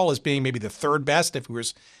Morrall as being maybe the 3rd best if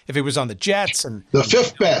he was on the Jets, and the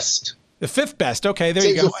 5th best. The fifth best. Okay, there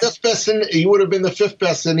He's you go. the fifth best he would have been the fifth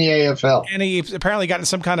best in the AFL. And he apparently got in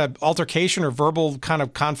some kind of altercation or verbal kind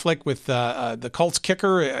of conflict with the Colts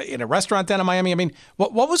kicker in a restaurant down in Miami. I mean,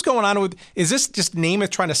 what was going on with? Is this just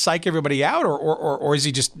Namath trying to psych everybody out, or is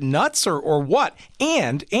he just nuts, or what?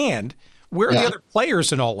 And where are the other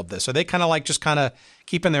players in all of this? Are they kind of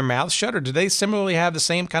keeping their mouths shut, or do they similarly have the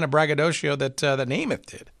same kind of braggadocio that Namath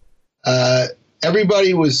did?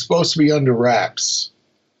 Everybody was supposed to be under wraps.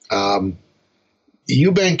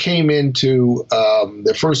 Eubank came into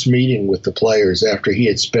the first meeting with the players after he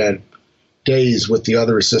had spent days with the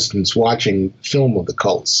other assistants watching film of the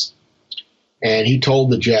Colts, and he told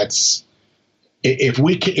the Jets, if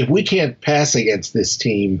we can't pass against this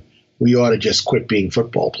team, we ought to just quit being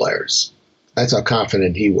football players. That's how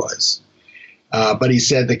confident he was. But he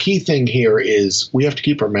said the key thing here is we have to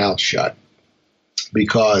keep our mouths shut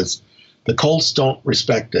because the Colts don't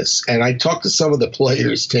respect us. And I talked to some of the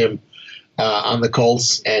players, Tim, on the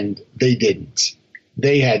Colts, and they didn't.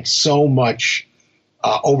 They had so much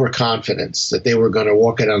overconfidence that they were going to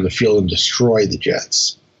walk out on the field and destroy the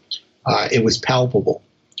Jets. It was palpable.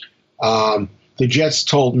 The Jets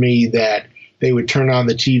told me that they would turn on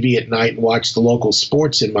the TV at night and watch the local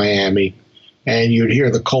sports in Miami, and you'd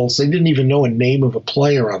hear the Colts. They didn't even know a name of a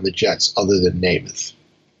player on the Jets other than Namath.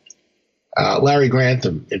 Larry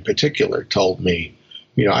Grantham, in particular, told me,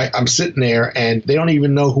 I'm sitting there and they don't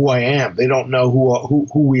even know who I am. They don't know who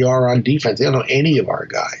we are on defense. They don't know any of our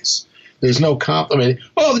guys. There's no compliment.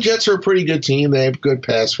 Oh, the Jets are a pretty good team. They have good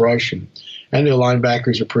pass rush and their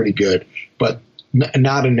linebackers are pretty good, but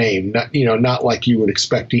not a name. Not like you would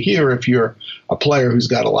expect to hear if you're a player who's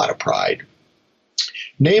got a lot of pride.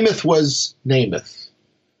 Namath was Namath.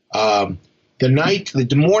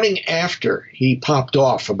 The morning after he popped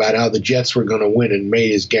off about how the Jets were going to win and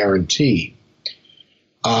made his guarantee,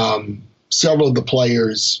 several of the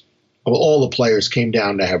players, all the players, came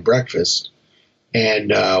down to have breakfast.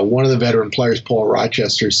 And one of the veteran players, Paul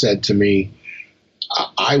Rochester, said to me,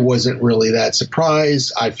 I wasn't really that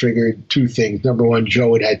surprised. I figured two things. Number one,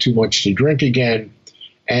 Joe had too much to drink again,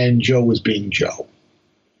 and Joe was being Joe.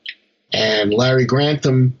 And Larry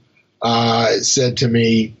Grantham said to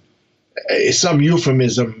me, some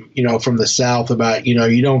euphemism, from the South about,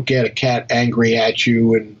 you don't get a cat angry at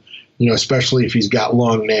you, and, especially if he's got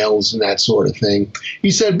long nails and that sort of thing.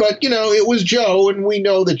 He said, but, it was Joe, and we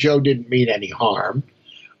know that Joe didn't mean any harm.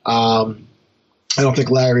 I don't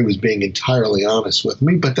think Larry was being entirely honest with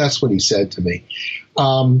me, but that's what he said to me.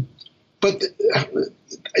 But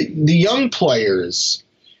the young players,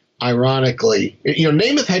 ironically,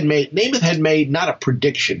 Namath had made not a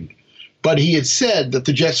prediction, but he had said that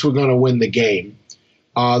the Jets were going to win the game.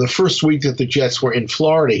 The first week that the Jets were in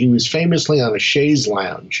Florida, he was famously on a chaise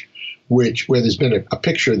lounge, where there's been a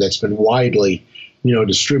picture that's been widely,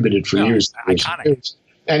 distributed for years. Iconic.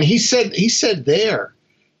 And he said there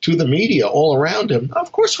to the media all around him,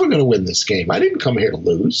 of course we're going to win this game. I didn't come here to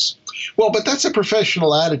lose. Well, but that's a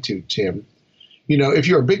professional attitude, Tim. If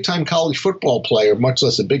you're a big-time college football player, much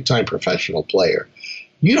less a big-time professional player,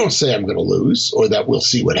 you don't say I'm going to lose or that we'll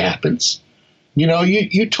see what happens.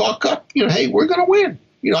 You talk up, hey, we're going to win.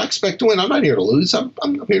 I expect to win. I'm not here to lose. I'm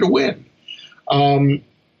here to win.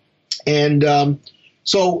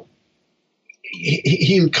 So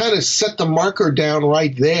he kind of set the marker down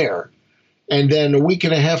right there. And then a week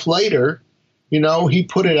and a half later, he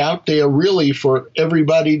put it out there really for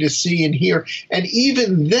everybody to see and hear. And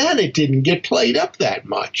even then, it didn't get played up that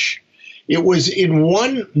much. It was in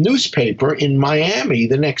one newspaper in Miami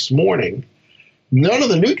the next morning. None of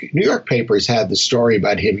the New York papers had the story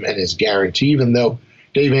about him and his guarantee, even though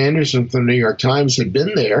Dave Anderson from the New York Times had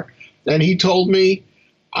been there. And he told me,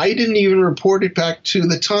 I didn't even report it back to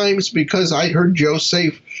the Times because I'd heard Joe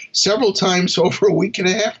say several times over a week and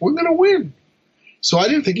a half, we're going to win. So I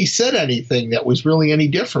didn't think he said anything that was really any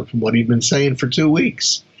different from what he'd been saying for 2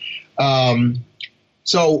 weeks.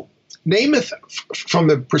 So Namath, from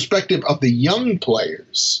the perspective of the young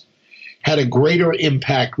players, had a greater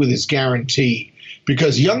impact with his guarantee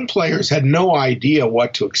because young players had no idea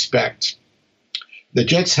what to expect. The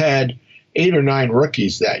Jets had 8 or 9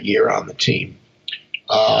 rookies that year on the team,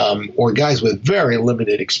 or guys with very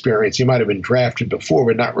limited experience. He might have been drafted before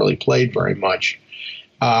but not really played very much.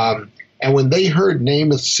 And when they heard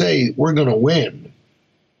Namath say, we're going to win,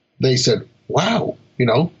 they said, wow,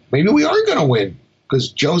 maybe we are going to win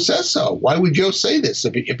because Joe says so. Why would Joe say this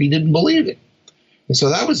if he didn't believe it? And so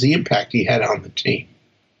that was the impact he had on the team.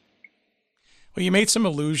 Well, you made some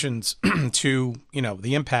allusions to,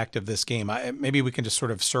 the impact of this game. Maybe we can just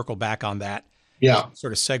sort of circle back on that. Yeah.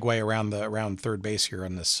 Sort of segue around third base here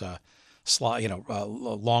on this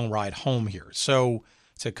long ride home here. So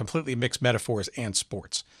to completely mix metaphors and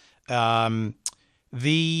sports.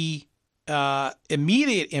 The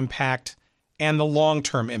immediate impact and the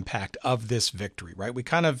long-term impact of this victory, right? We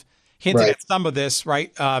kind of hinted at some of this,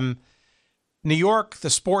 right? New York,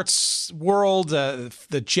 the sports world,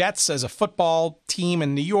 the Jets as a football team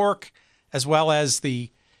in New York, as well as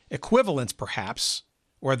the equivalence, perhaps,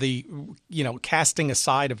 or the, casting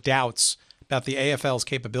aside of doubts about the AFL's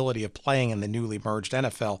capability of playing in the newly merged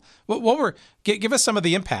NFL. Give us some of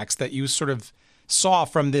the impacts that you sort of saw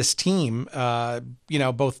from this team,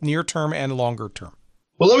 both near term and longer term.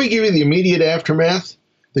 Well, let me give you the immediate aftermath.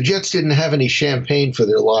 The Jets didn't have any champagne for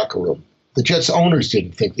their locker room. The Jets owners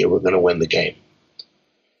didn't think they were going to win the game.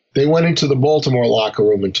 They went into the Baltimore locker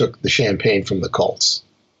room and took the champagne from the Colts.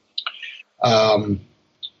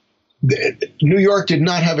 New York did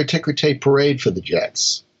not have a ticker tape parade for the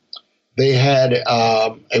Jets. They had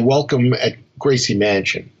a welcome at Gracie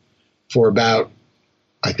Mansion for about,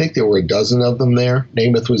 I think there were a dozen of them there.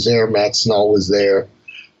 Namath was there. Matt Snell was there.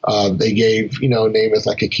 They gave, Namath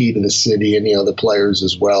like a key to the city and the other players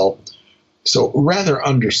as well. So rather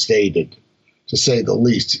understated, to say the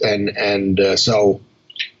least. And so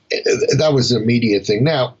that was the immediate thing.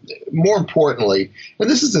 Now, more importantly, and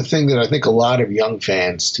this is the thing that I think a lot of young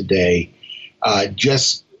fans today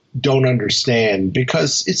just don't understand,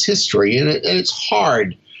 because it's history and it's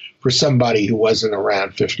hard for somebody who wasn't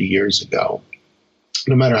around 50 years ago,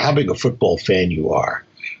 no matter how big a football fan you are,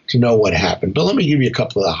 to know what happened. But let me give you a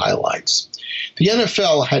couple of the highlights. The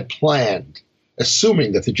NFL had planned,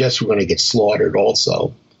 assuming that the Jets were going to get slaughtered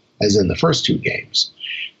also, as in the first two games.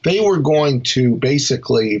 They were going to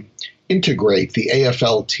basically integrate the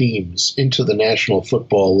AFL teams into the National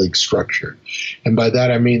Football League structure. And by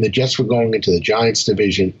that, I mean the Jets were going into the Giants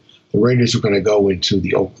division. The Raiders were going to go into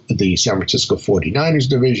the San Francisco 49ers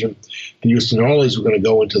division. The Houston Oilers were going to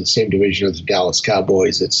go into the same division as the Dallas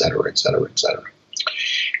Cowboys, et cetera, et cetera, et cetera.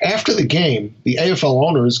 After the game, the AFL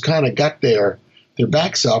owners kind of got their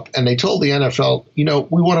backs up, and they told the NFL,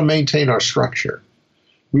 we want to maintain our structure.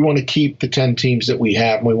 We want to keep the 10 teams that we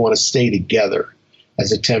have, and we want to stay together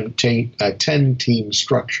as a 10-team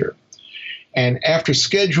structure. And after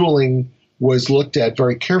scheduling was looked at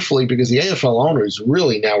very carefully, because the AFL owners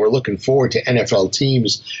really now were looking forward to NFL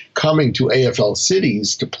teams coming to AFL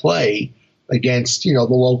cities to play against, the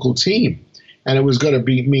local team. And it was going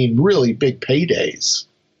to mean really big paydays,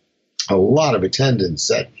 a lot of attendance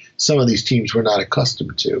that some of these teams were not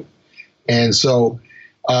accustomed to. And so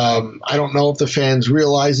I don't know if the fans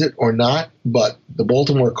realize it or not, but the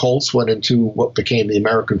Baltimore Colts went into what became the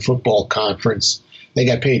American Football Conference. They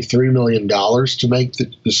got paid $3 million to make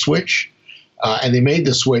the switch. And they made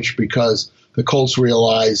the switch because the Colts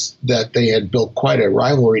realized that they had built quite a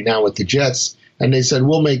rivalry now with the Jets. And they said,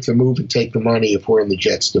 we'll make the move and take the money if we're in the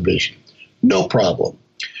Jets division. No problem.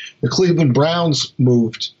 The Cleveland Browns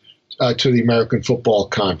moved to the American Football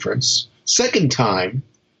Conference. Second time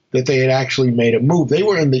that they had actually made a move. They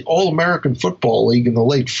were in the All-American Football League in the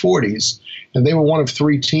late 40s, and they were one of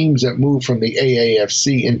 3 teams that moved from the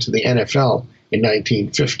AAFC into the NFL in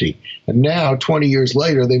 1950. And now, 20 years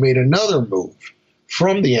later, they made another move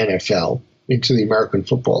from the NFL into the American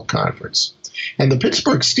Football Conference. And the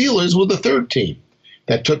Pittsburgh Steelers were the 3rd team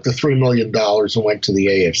that took the $3 million and went to the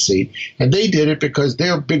AFC. And they did it because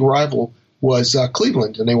their big rival was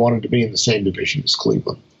Cleveland, and they wanted to be in the same division as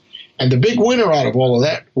Cleveland. And the big winner out of all of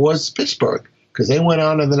that was Pittsburgh, because they went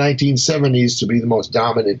on in the 1970s to be the most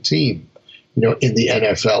dominant team, in the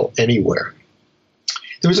NFL anywhere.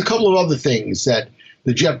 There was a couple of other things that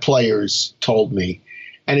the Jet players told me,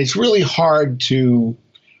 and it's really hard to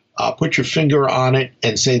put your finger on it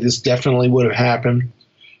and say this definitely would have happened.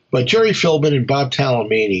 But Jerry Philbin and Bob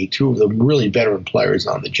Talamini, 2 of the really veteran players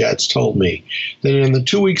on the Jets, told me that in the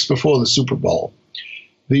 2 weeks before the Super Bowl,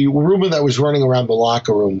 the rumor that was running around the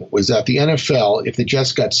locker room was that the NFL, if the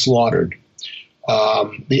Jets got slaughtered,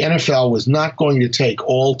 the NFL was not going to take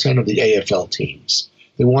all 10 of the AFL teams.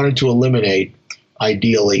 They wanted to eliminate,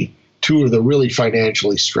 ideally, 2 of the really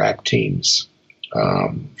financially strapped teams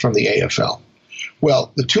from the AFL.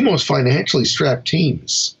 Well, the 2 most financially strapped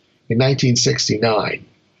teams in 1969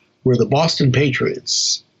 were the Boston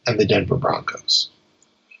Patriots and the Denver Broncos.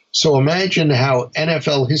 So imagine how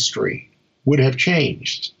NFL history would have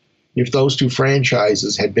changed if those 2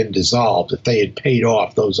 franchises had been dissolved, if they had paid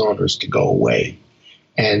off those owners to go away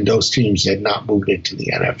and those teams had not moved into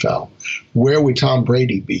the NFL. Where would Tom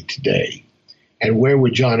Brady be today? And where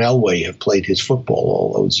would John Elway have played his football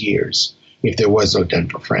all those years if there was no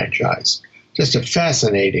Denver franchise? Just a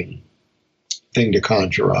fascinating thing to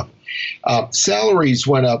conjure up. Salaries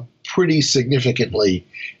went up pretty significantly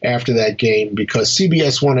after that game because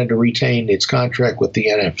CBS wanted to retain its contract with the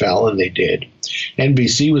NFL, and they did.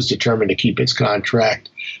 NBC was determined to keep its contract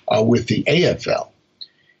with the AFL.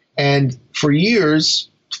 And for years,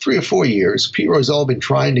 3 or 4 years, Pete Rozelle had been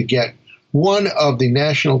trying to get one of the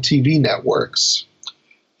national TV networks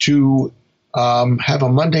to have a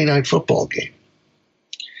Monday Night Football game.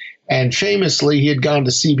 And famously, he had gone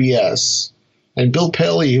to CBS, and Bill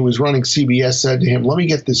Paley, who was running CBS, said to him, let me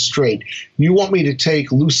get this straight. You want me to take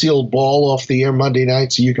Lucille Ball off the air Monday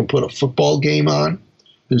night so you can put a football game on?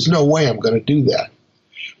 There's no way I'm going to do that.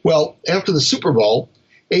 Well, after the Super Bowl,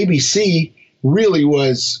 ABC really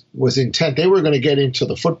was intent. They were going to get into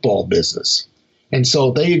the football business. And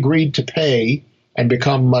so they agreed to pay and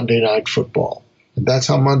become Monday Night Football. And that's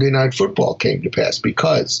how Monday Night Football came to pass,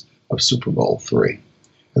 because of Super Bowl III.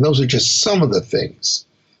 And those are just some of the things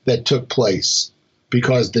that took place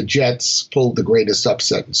because the Jets pulled the greatest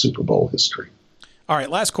upset in Super Bowl history. All right,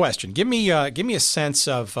 last question. Give me a sense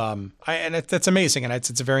of, and that's amazing, and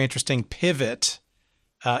it's a very interesting pivot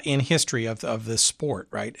in history of the sport,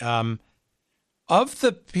 right? Of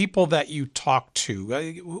the people that you talk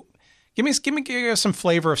to, give me some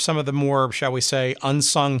flavor of some of the more, shall we say,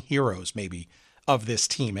 unsung heroes, maybe, of this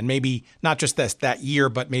team, and maybe not just that year,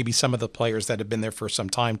 but maybe some of the players that have been there for some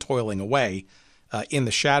time, toiling away in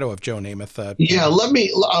the shadow of Joe Namath.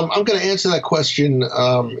 I'm going to answer that question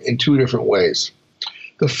in 2 different ways.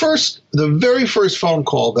 The very first phone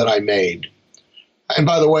call that I made, and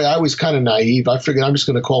by the way, I was kind of naive. I figured I'm just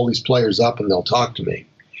going to call these players up and they'll talk to me.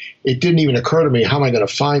 It didn't even occur to me, how am I going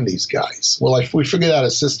to find these guys? Well, we figured out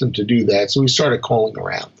a system to do that, so we started calling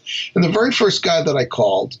around. And the very first guy that I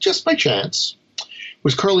called, just by chance,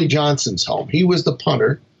 was Curly Johnson's home. He was the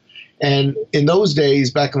punter. And in those days,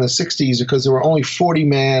 back in the 60s, because there were only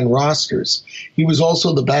 40-man rosters, he was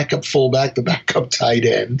also the backup fullback, the backup tight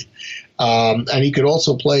end. And he could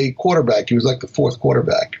also play quarterback. He was like the fourth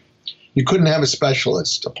quarterback. You couldn't have a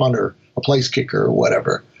specialist, a punter, a place kicker, or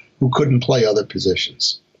whatever, who couldn't play other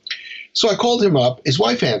positions. So I called him up. His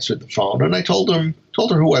wife answered the phone, and I told her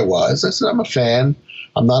who I was. I said, I'm a fan.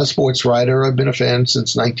 I'm not a sports writer. I've been a fan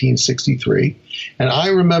since 1963. And I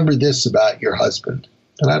remember this about your husband.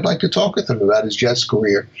 And I'd like to talk with him about his Jets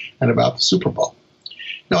career and about the Super Bowl.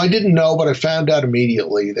 Now, I didn't know, but I found out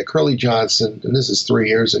immediately that Curly Johnson, and this is 4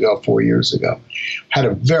 years ago, had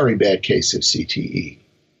a very bad case of CTE.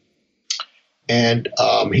 And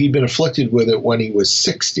he'd been afflicted with it when he was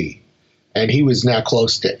 60, and he was now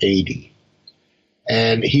close to 80.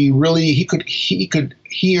 And he could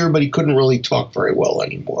hear, but he couldn't really talk very well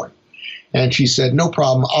anymore. And she said, no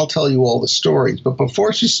problem, I'll tell you all the stories. But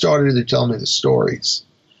before she started to tell me the stories,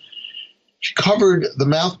 she covered the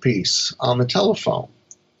mouthpiece on the telephone.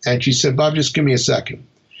 And she said, Bob, just give me a second.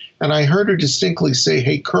 And I heard her distinctly say,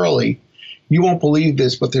 hey, Curly, you won't believe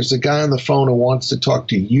this, but there's a guy on the phone who wants to talk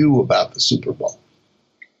to you about the Super Bowl.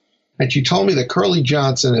 And she told me that Curly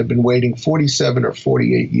Johnson had been waiting 47 or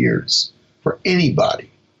 48 years for anybody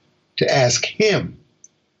to ask him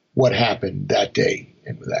what happened that day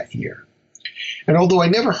and that year. And although I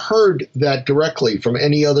never heard that directly from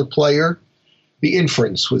any other player, the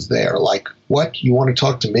inference was there. Like, what? You want to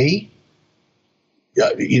talk to me?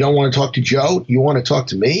 You don't want to talk to Joe? You want to talk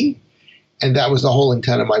to me? And that was the whole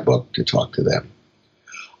intent of my book, to talk to them.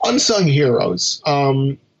 Unsung heroes.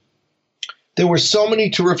 There were so many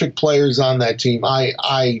terrific players on that team. My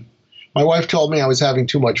wife told me I was having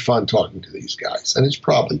too much fun talking to these guys, and it's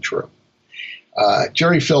probably true.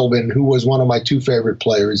 Jerry Philbin, who was one of my 2 favorite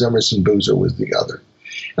players, Emerson Boozer was the other.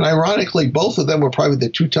 And ironically, both of them were probably the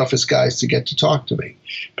 2 toughest guys to get to talk to me,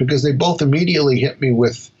 because they both immediately hit me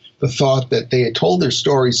with the thought that they had told their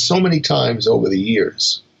stories so many times over the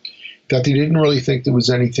years that they didn't really think there was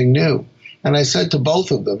anything new. And I said to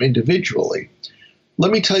both of them individually,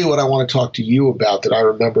 let me tell you what I want to talk to you about that I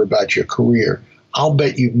remember about your career. I'll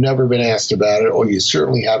bet you've never been asked about it, or you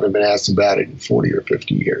certainly haven't been asked about it in 40 or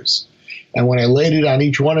 50 years. And when I laid it on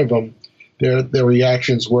each one of them, their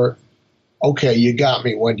reactions were, okay, you got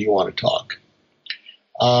me. When do you want to talk?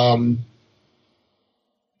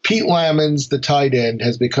 Pete Lammons, the tight end,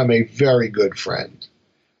 has become a very good friend.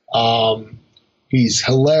 He's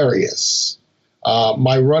hilarious.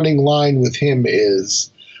 My running line with him is,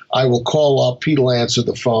 I will call up, Pete will answer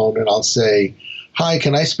the phone, and I'll say, hi,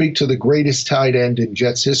 can I speak to the greatest tight end in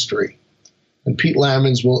Jets history? And Pete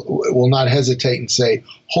Lammons will not hesitate and say,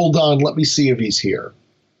 hold on, let me see if he's here.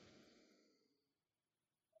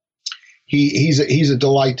 He's a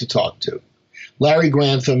delight to talk to. Larry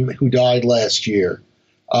Grantham, who died last year,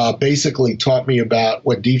 basically taught me about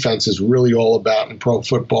what defense is really all about in pro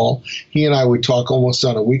football. He and I would talk almost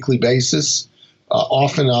on a weekly basis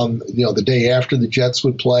often on the day after the Jets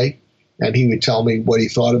would play, and he would tell me what he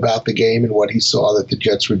thought about the game and what he saw that the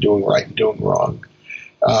Jets were doing right and doing wrong.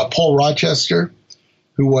 Paul Rochester,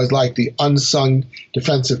 who was like the unsung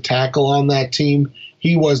defensive tackle on that team,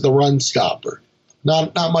 he was the run stopper.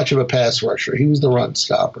 Not much of a pass rusher. He was the run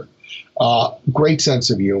stopper. Great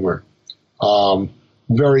sense of humor.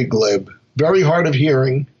 Very glib. Very hard of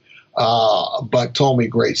hearing, but told me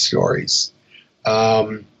great stories.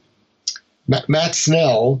 Matt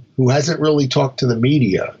Snell, who hasn't really talked to the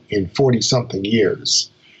media in 40-something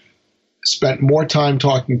years, spent more time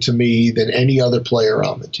talking to me than any other player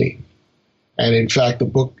on the team. And in fact, the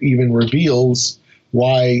book even reveals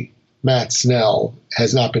why Matt Snell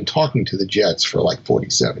has not been talking to the Jets for like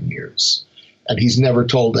 47 years. And he's never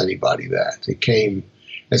told anybody that. It came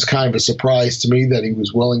as kind of a surprise to me that he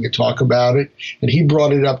was willing to talk about it. And he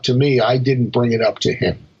brought it up to me. I didn't bring it up to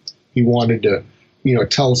him. He wanted to,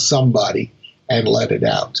 tell somebody and let it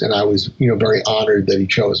out. And I was, very honored that he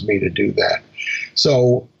chose me to do that.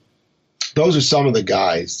 So those are some of the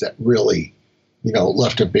guys that really,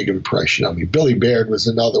 left a big impression on me. Billy Baird was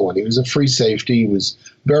another one. He was a free safety. He was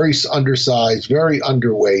very undersized, very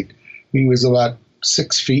underweight. He was about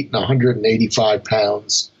 6 feet and 185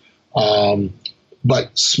 pounds,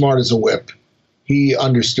 but smart as a whip. He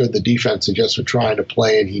understood the defense the Jets were trying to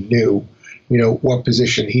play, and he knew, what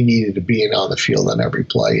position he needed to be in on the field on every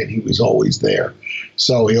play, and he was always there.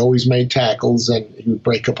 So he always made tackles, and he would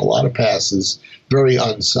break up a lot of passes. Very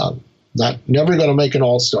unsung. Never going to make an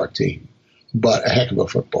all-star team, but a heck of a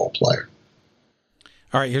football player.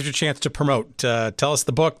 All right, here's your chance to promote. Tell us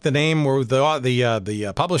the book, the name, or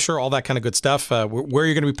the publisher, all that kind of good stuff. Where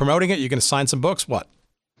you're going to be promoting it? You're going to sign some books? What?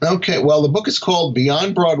 Okay, well, the book is called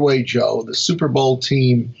Beyond Broadway Joe, the Super Bowl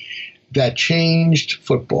Team That Changed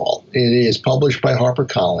Football. It is published by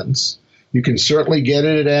HarperCollins. You can certainly get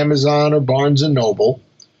it at Amazon or Barnes & Noble.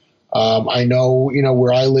 I know,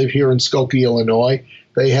 where I live here in Skokie, Illinois,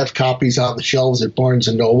 they have copies on the shelves at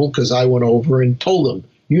Barnes & Noble because I went over and told them,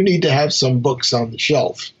 you need to have some books on the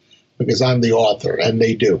shelf because I'm the author, and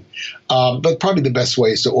they do. But probably the best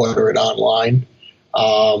way is to order it online.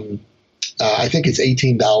 I think it's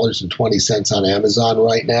 $18.20 on Amazon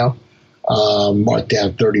right now, marked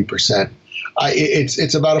down 30%.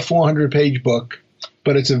 It's about a 400-page book,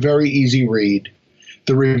 but it's a very easy read.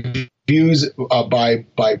 The reviews by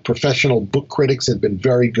professional book critics have been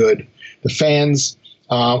very good. The fans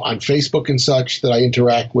on Facebook and such that I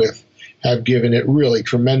interact with have given it really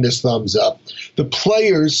tremendous thumbs up. The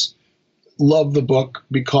players love the book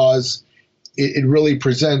because it really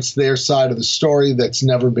presents their side of the story that's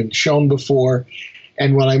never been shown before.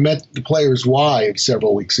 And when I met the players' wives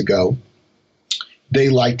several weeks ago, they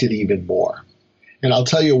liked it even more. And I'll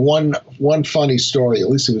tell you one funny story. At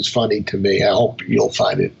least it was funny to me. I hope you'll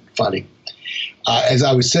find it funny. As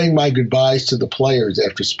I was saying my goodbyes to the players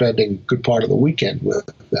after spending a good part of the weekend with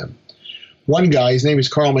them, one guy, his name is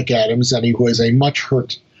Carl McAdams, and he was a much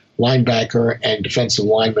hurt linebacker and defensive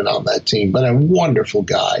lineman on that team, but a wonderful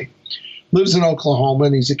guy. Lives in Oklahoma,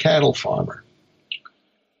 and he's a cattle farmer.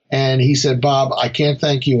 And he said, Bob, I can't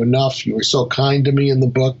thank you enough. You were so kind to me in the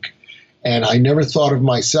book, and I never thought of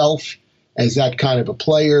myself as that kind of a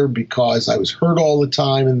player because I was hurt all the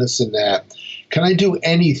time and this and that. Can I do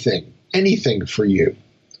anything for you?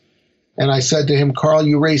 And I said to him, Carl,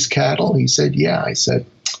 you raise cattle? He said, yeah. I said,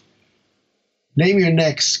 name your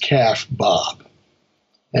next calf, Bob.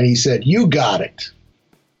 And he said, you got it.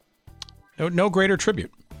 No greater tribute.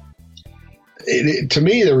 To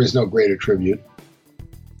me, there is no greater tribute.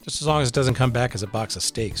 Just as long as it doesn't come back as a box of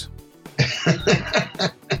steaks.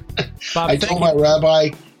 Bob, I told my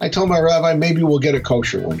rabbi, maybe we'll get a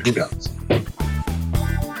kosher one. Who knows?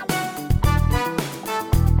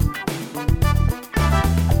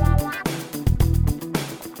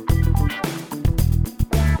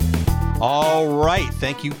 All right.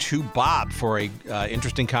 Thank you to Bob for a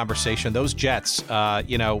interesting conversation. Those Jets, I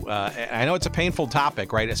know it's a painful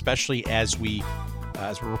topic, right? Especially as we're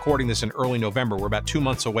recording this in early November. We're about 2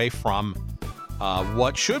 months away from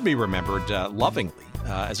what should be remembered lovingly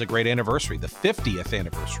as a great anniversary, the 50th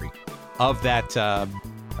anniversary of that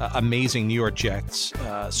amazing New York Jets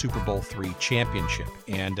Super Bowl III championship.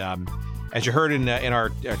 And as you heard in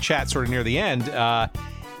our chat sort of near the end,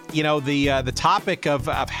 the topic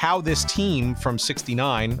of how this team from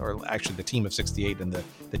 69, or actually the team of 68 and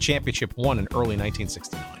the championship won in early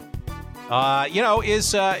 1969,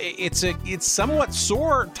 it's somewhat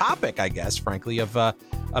sore topic, I guess, frankly, of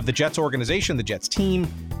the Jets organization, the Jets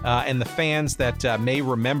team, and the fans that may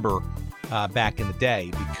remember back in the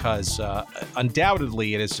day, because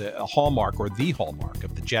undoubtedly it is a hallmark or the hallmark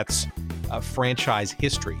of the Jets franchise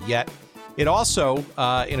history. Yet, it also,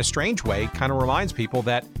 in a strange way, kind of reminds people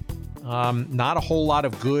that not a whole lot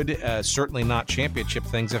of good, certainly not championship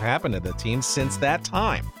things have happened to the team since that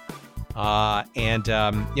time. As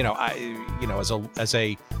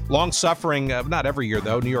a long-suffering, not every year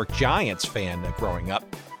though, New York Giants fan growing up,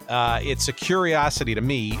 it's a curiosity to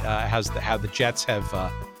me how the Jets have,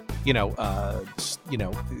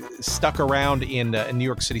 stuck around in New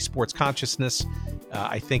York City sports consciousness.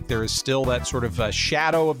 I think there is still that sort of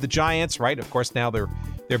shadow of the Giants, right? Of course, now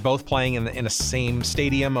they're both playing in the same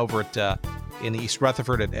stadium over at in East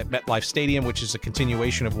Rutherford at MetLife Stadium, which is a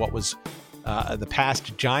continuation of what was the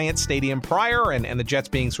past Giants stadium prior, and the Jets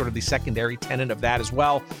being sort of the secondary tenant of that as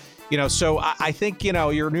well. So I think,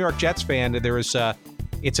 you're a New York Jets fan. There is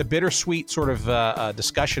it's a bittersweet sort of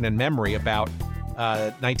discussion and memory about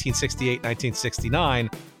 1968, 1969,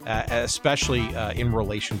 especially in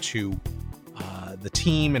relation to the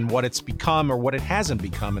team and what it's become or what it hasn't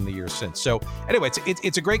become in the years since. So anyway,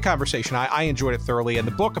 it's a great conversation. I enjoyed it thoroughly. And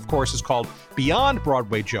the book, of course, is called Beyond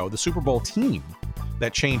Broadway Joe, the Super Bowl Team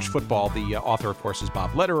That Changed Football. The author, of course, is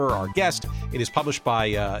Bob Lederer, our guest. It is published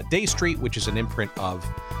by Day Street, which is an imprint of,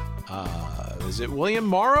 is it William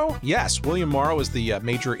Morrow? Yes, William Morrow is the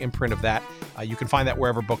major imprint of that. You can find that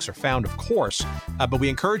wherever books are found, of course. But we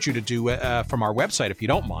encourage you to do from our website, if you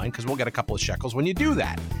don't mind, because we'll get a couple of shekels when you do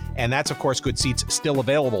that. And that's, of course,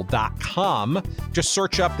 GoodSeatsStillAvailable.com. Just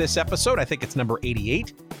search up this episode. I think it's number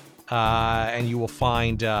 88. And you will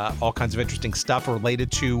find all kinds of interesting stuff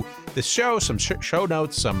related to this show, some show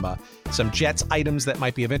notes, some Jets items that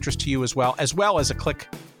might be of interest to you as well as a click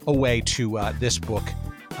away to this book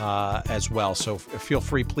as well. So feel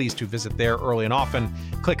free, please, to visit there early and often.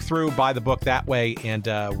 Click through, buy the book that way, and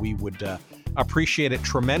we would appreciate it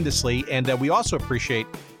tremendously. And we also appreciate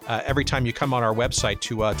every time you come on our website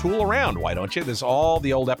to tool around. Why don't you? There's all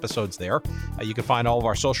the old episodes there. You can find all of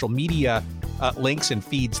our social media links and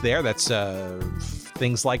feeds there. That's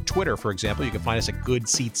things like Twitter, for example. You can find us at Good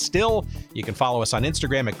Seats Still. You can follow us on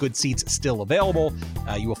Instagram at Good Seats Still Available.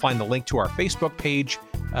 You will find the link to our Facebook page,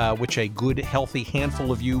 which a good, healthy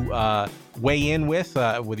handful of you weigh in with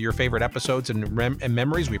your favorite episodes and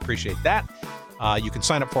memories. We appreciate that. You can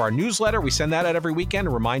sign up for our newsletter. We send that out every weekend to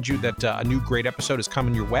remind you that a new great episode is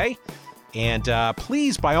coming your way. And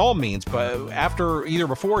please, by all means, either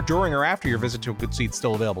before, during, or after your visit to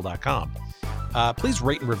GoodSeatsStillAvailable.com, please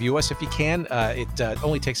rate and review us if you can. It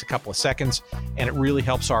only takes a couple of seconds, and it really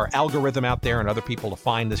helps our algorithm out there and other people to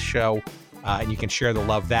find this show. And you can share the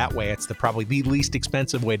love that way. It's probably the least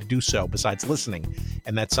expensive way to do so besides listening.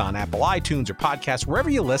 And that's on Apple iTunes or podcasts, wherever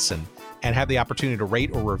you listen and have the opportunity to rate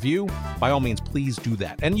or review. By all means, please do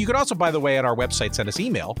that. And you can also, by the way, at our website, send us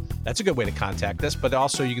email. That's a good way to contact us. But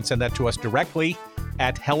also you can send that to us directly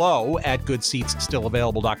at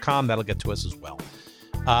hello@goodseatsstillavailable.com. That'll get to us as well.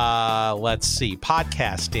 Let's see.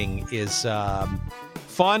 Podcasting is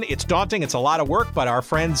fun. It's daunting. It's a lot of work, but our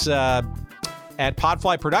friends at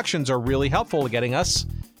Podfly Productions are really helpful at getting us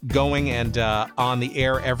going and on the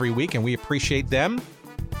air every week, and we appreciate them.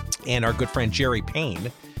 And our good friend Jerry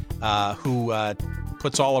Payne, who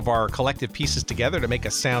puts all of our collective pieces together to make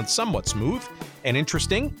us sound somewhat smooth and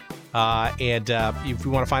interesting. And if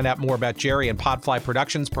you want to find out more about Jerry and Podfly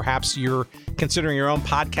Productions, perhaps you're considering your own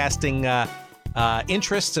podcasting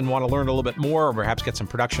interests and want to learn a little bit more, or perhaps get some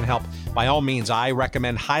production help, by all means, I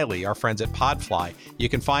recommend highly our friends at Podfly. You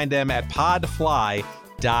can find them at podfly.net.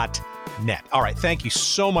 All right. Thank you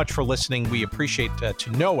so much for listening. We appreciate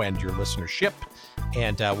to no end your listenership.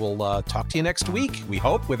 And we'll talk to you next week, we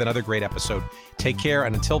hope, with another great episode. Take care.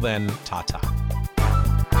 And until then, ta-ta.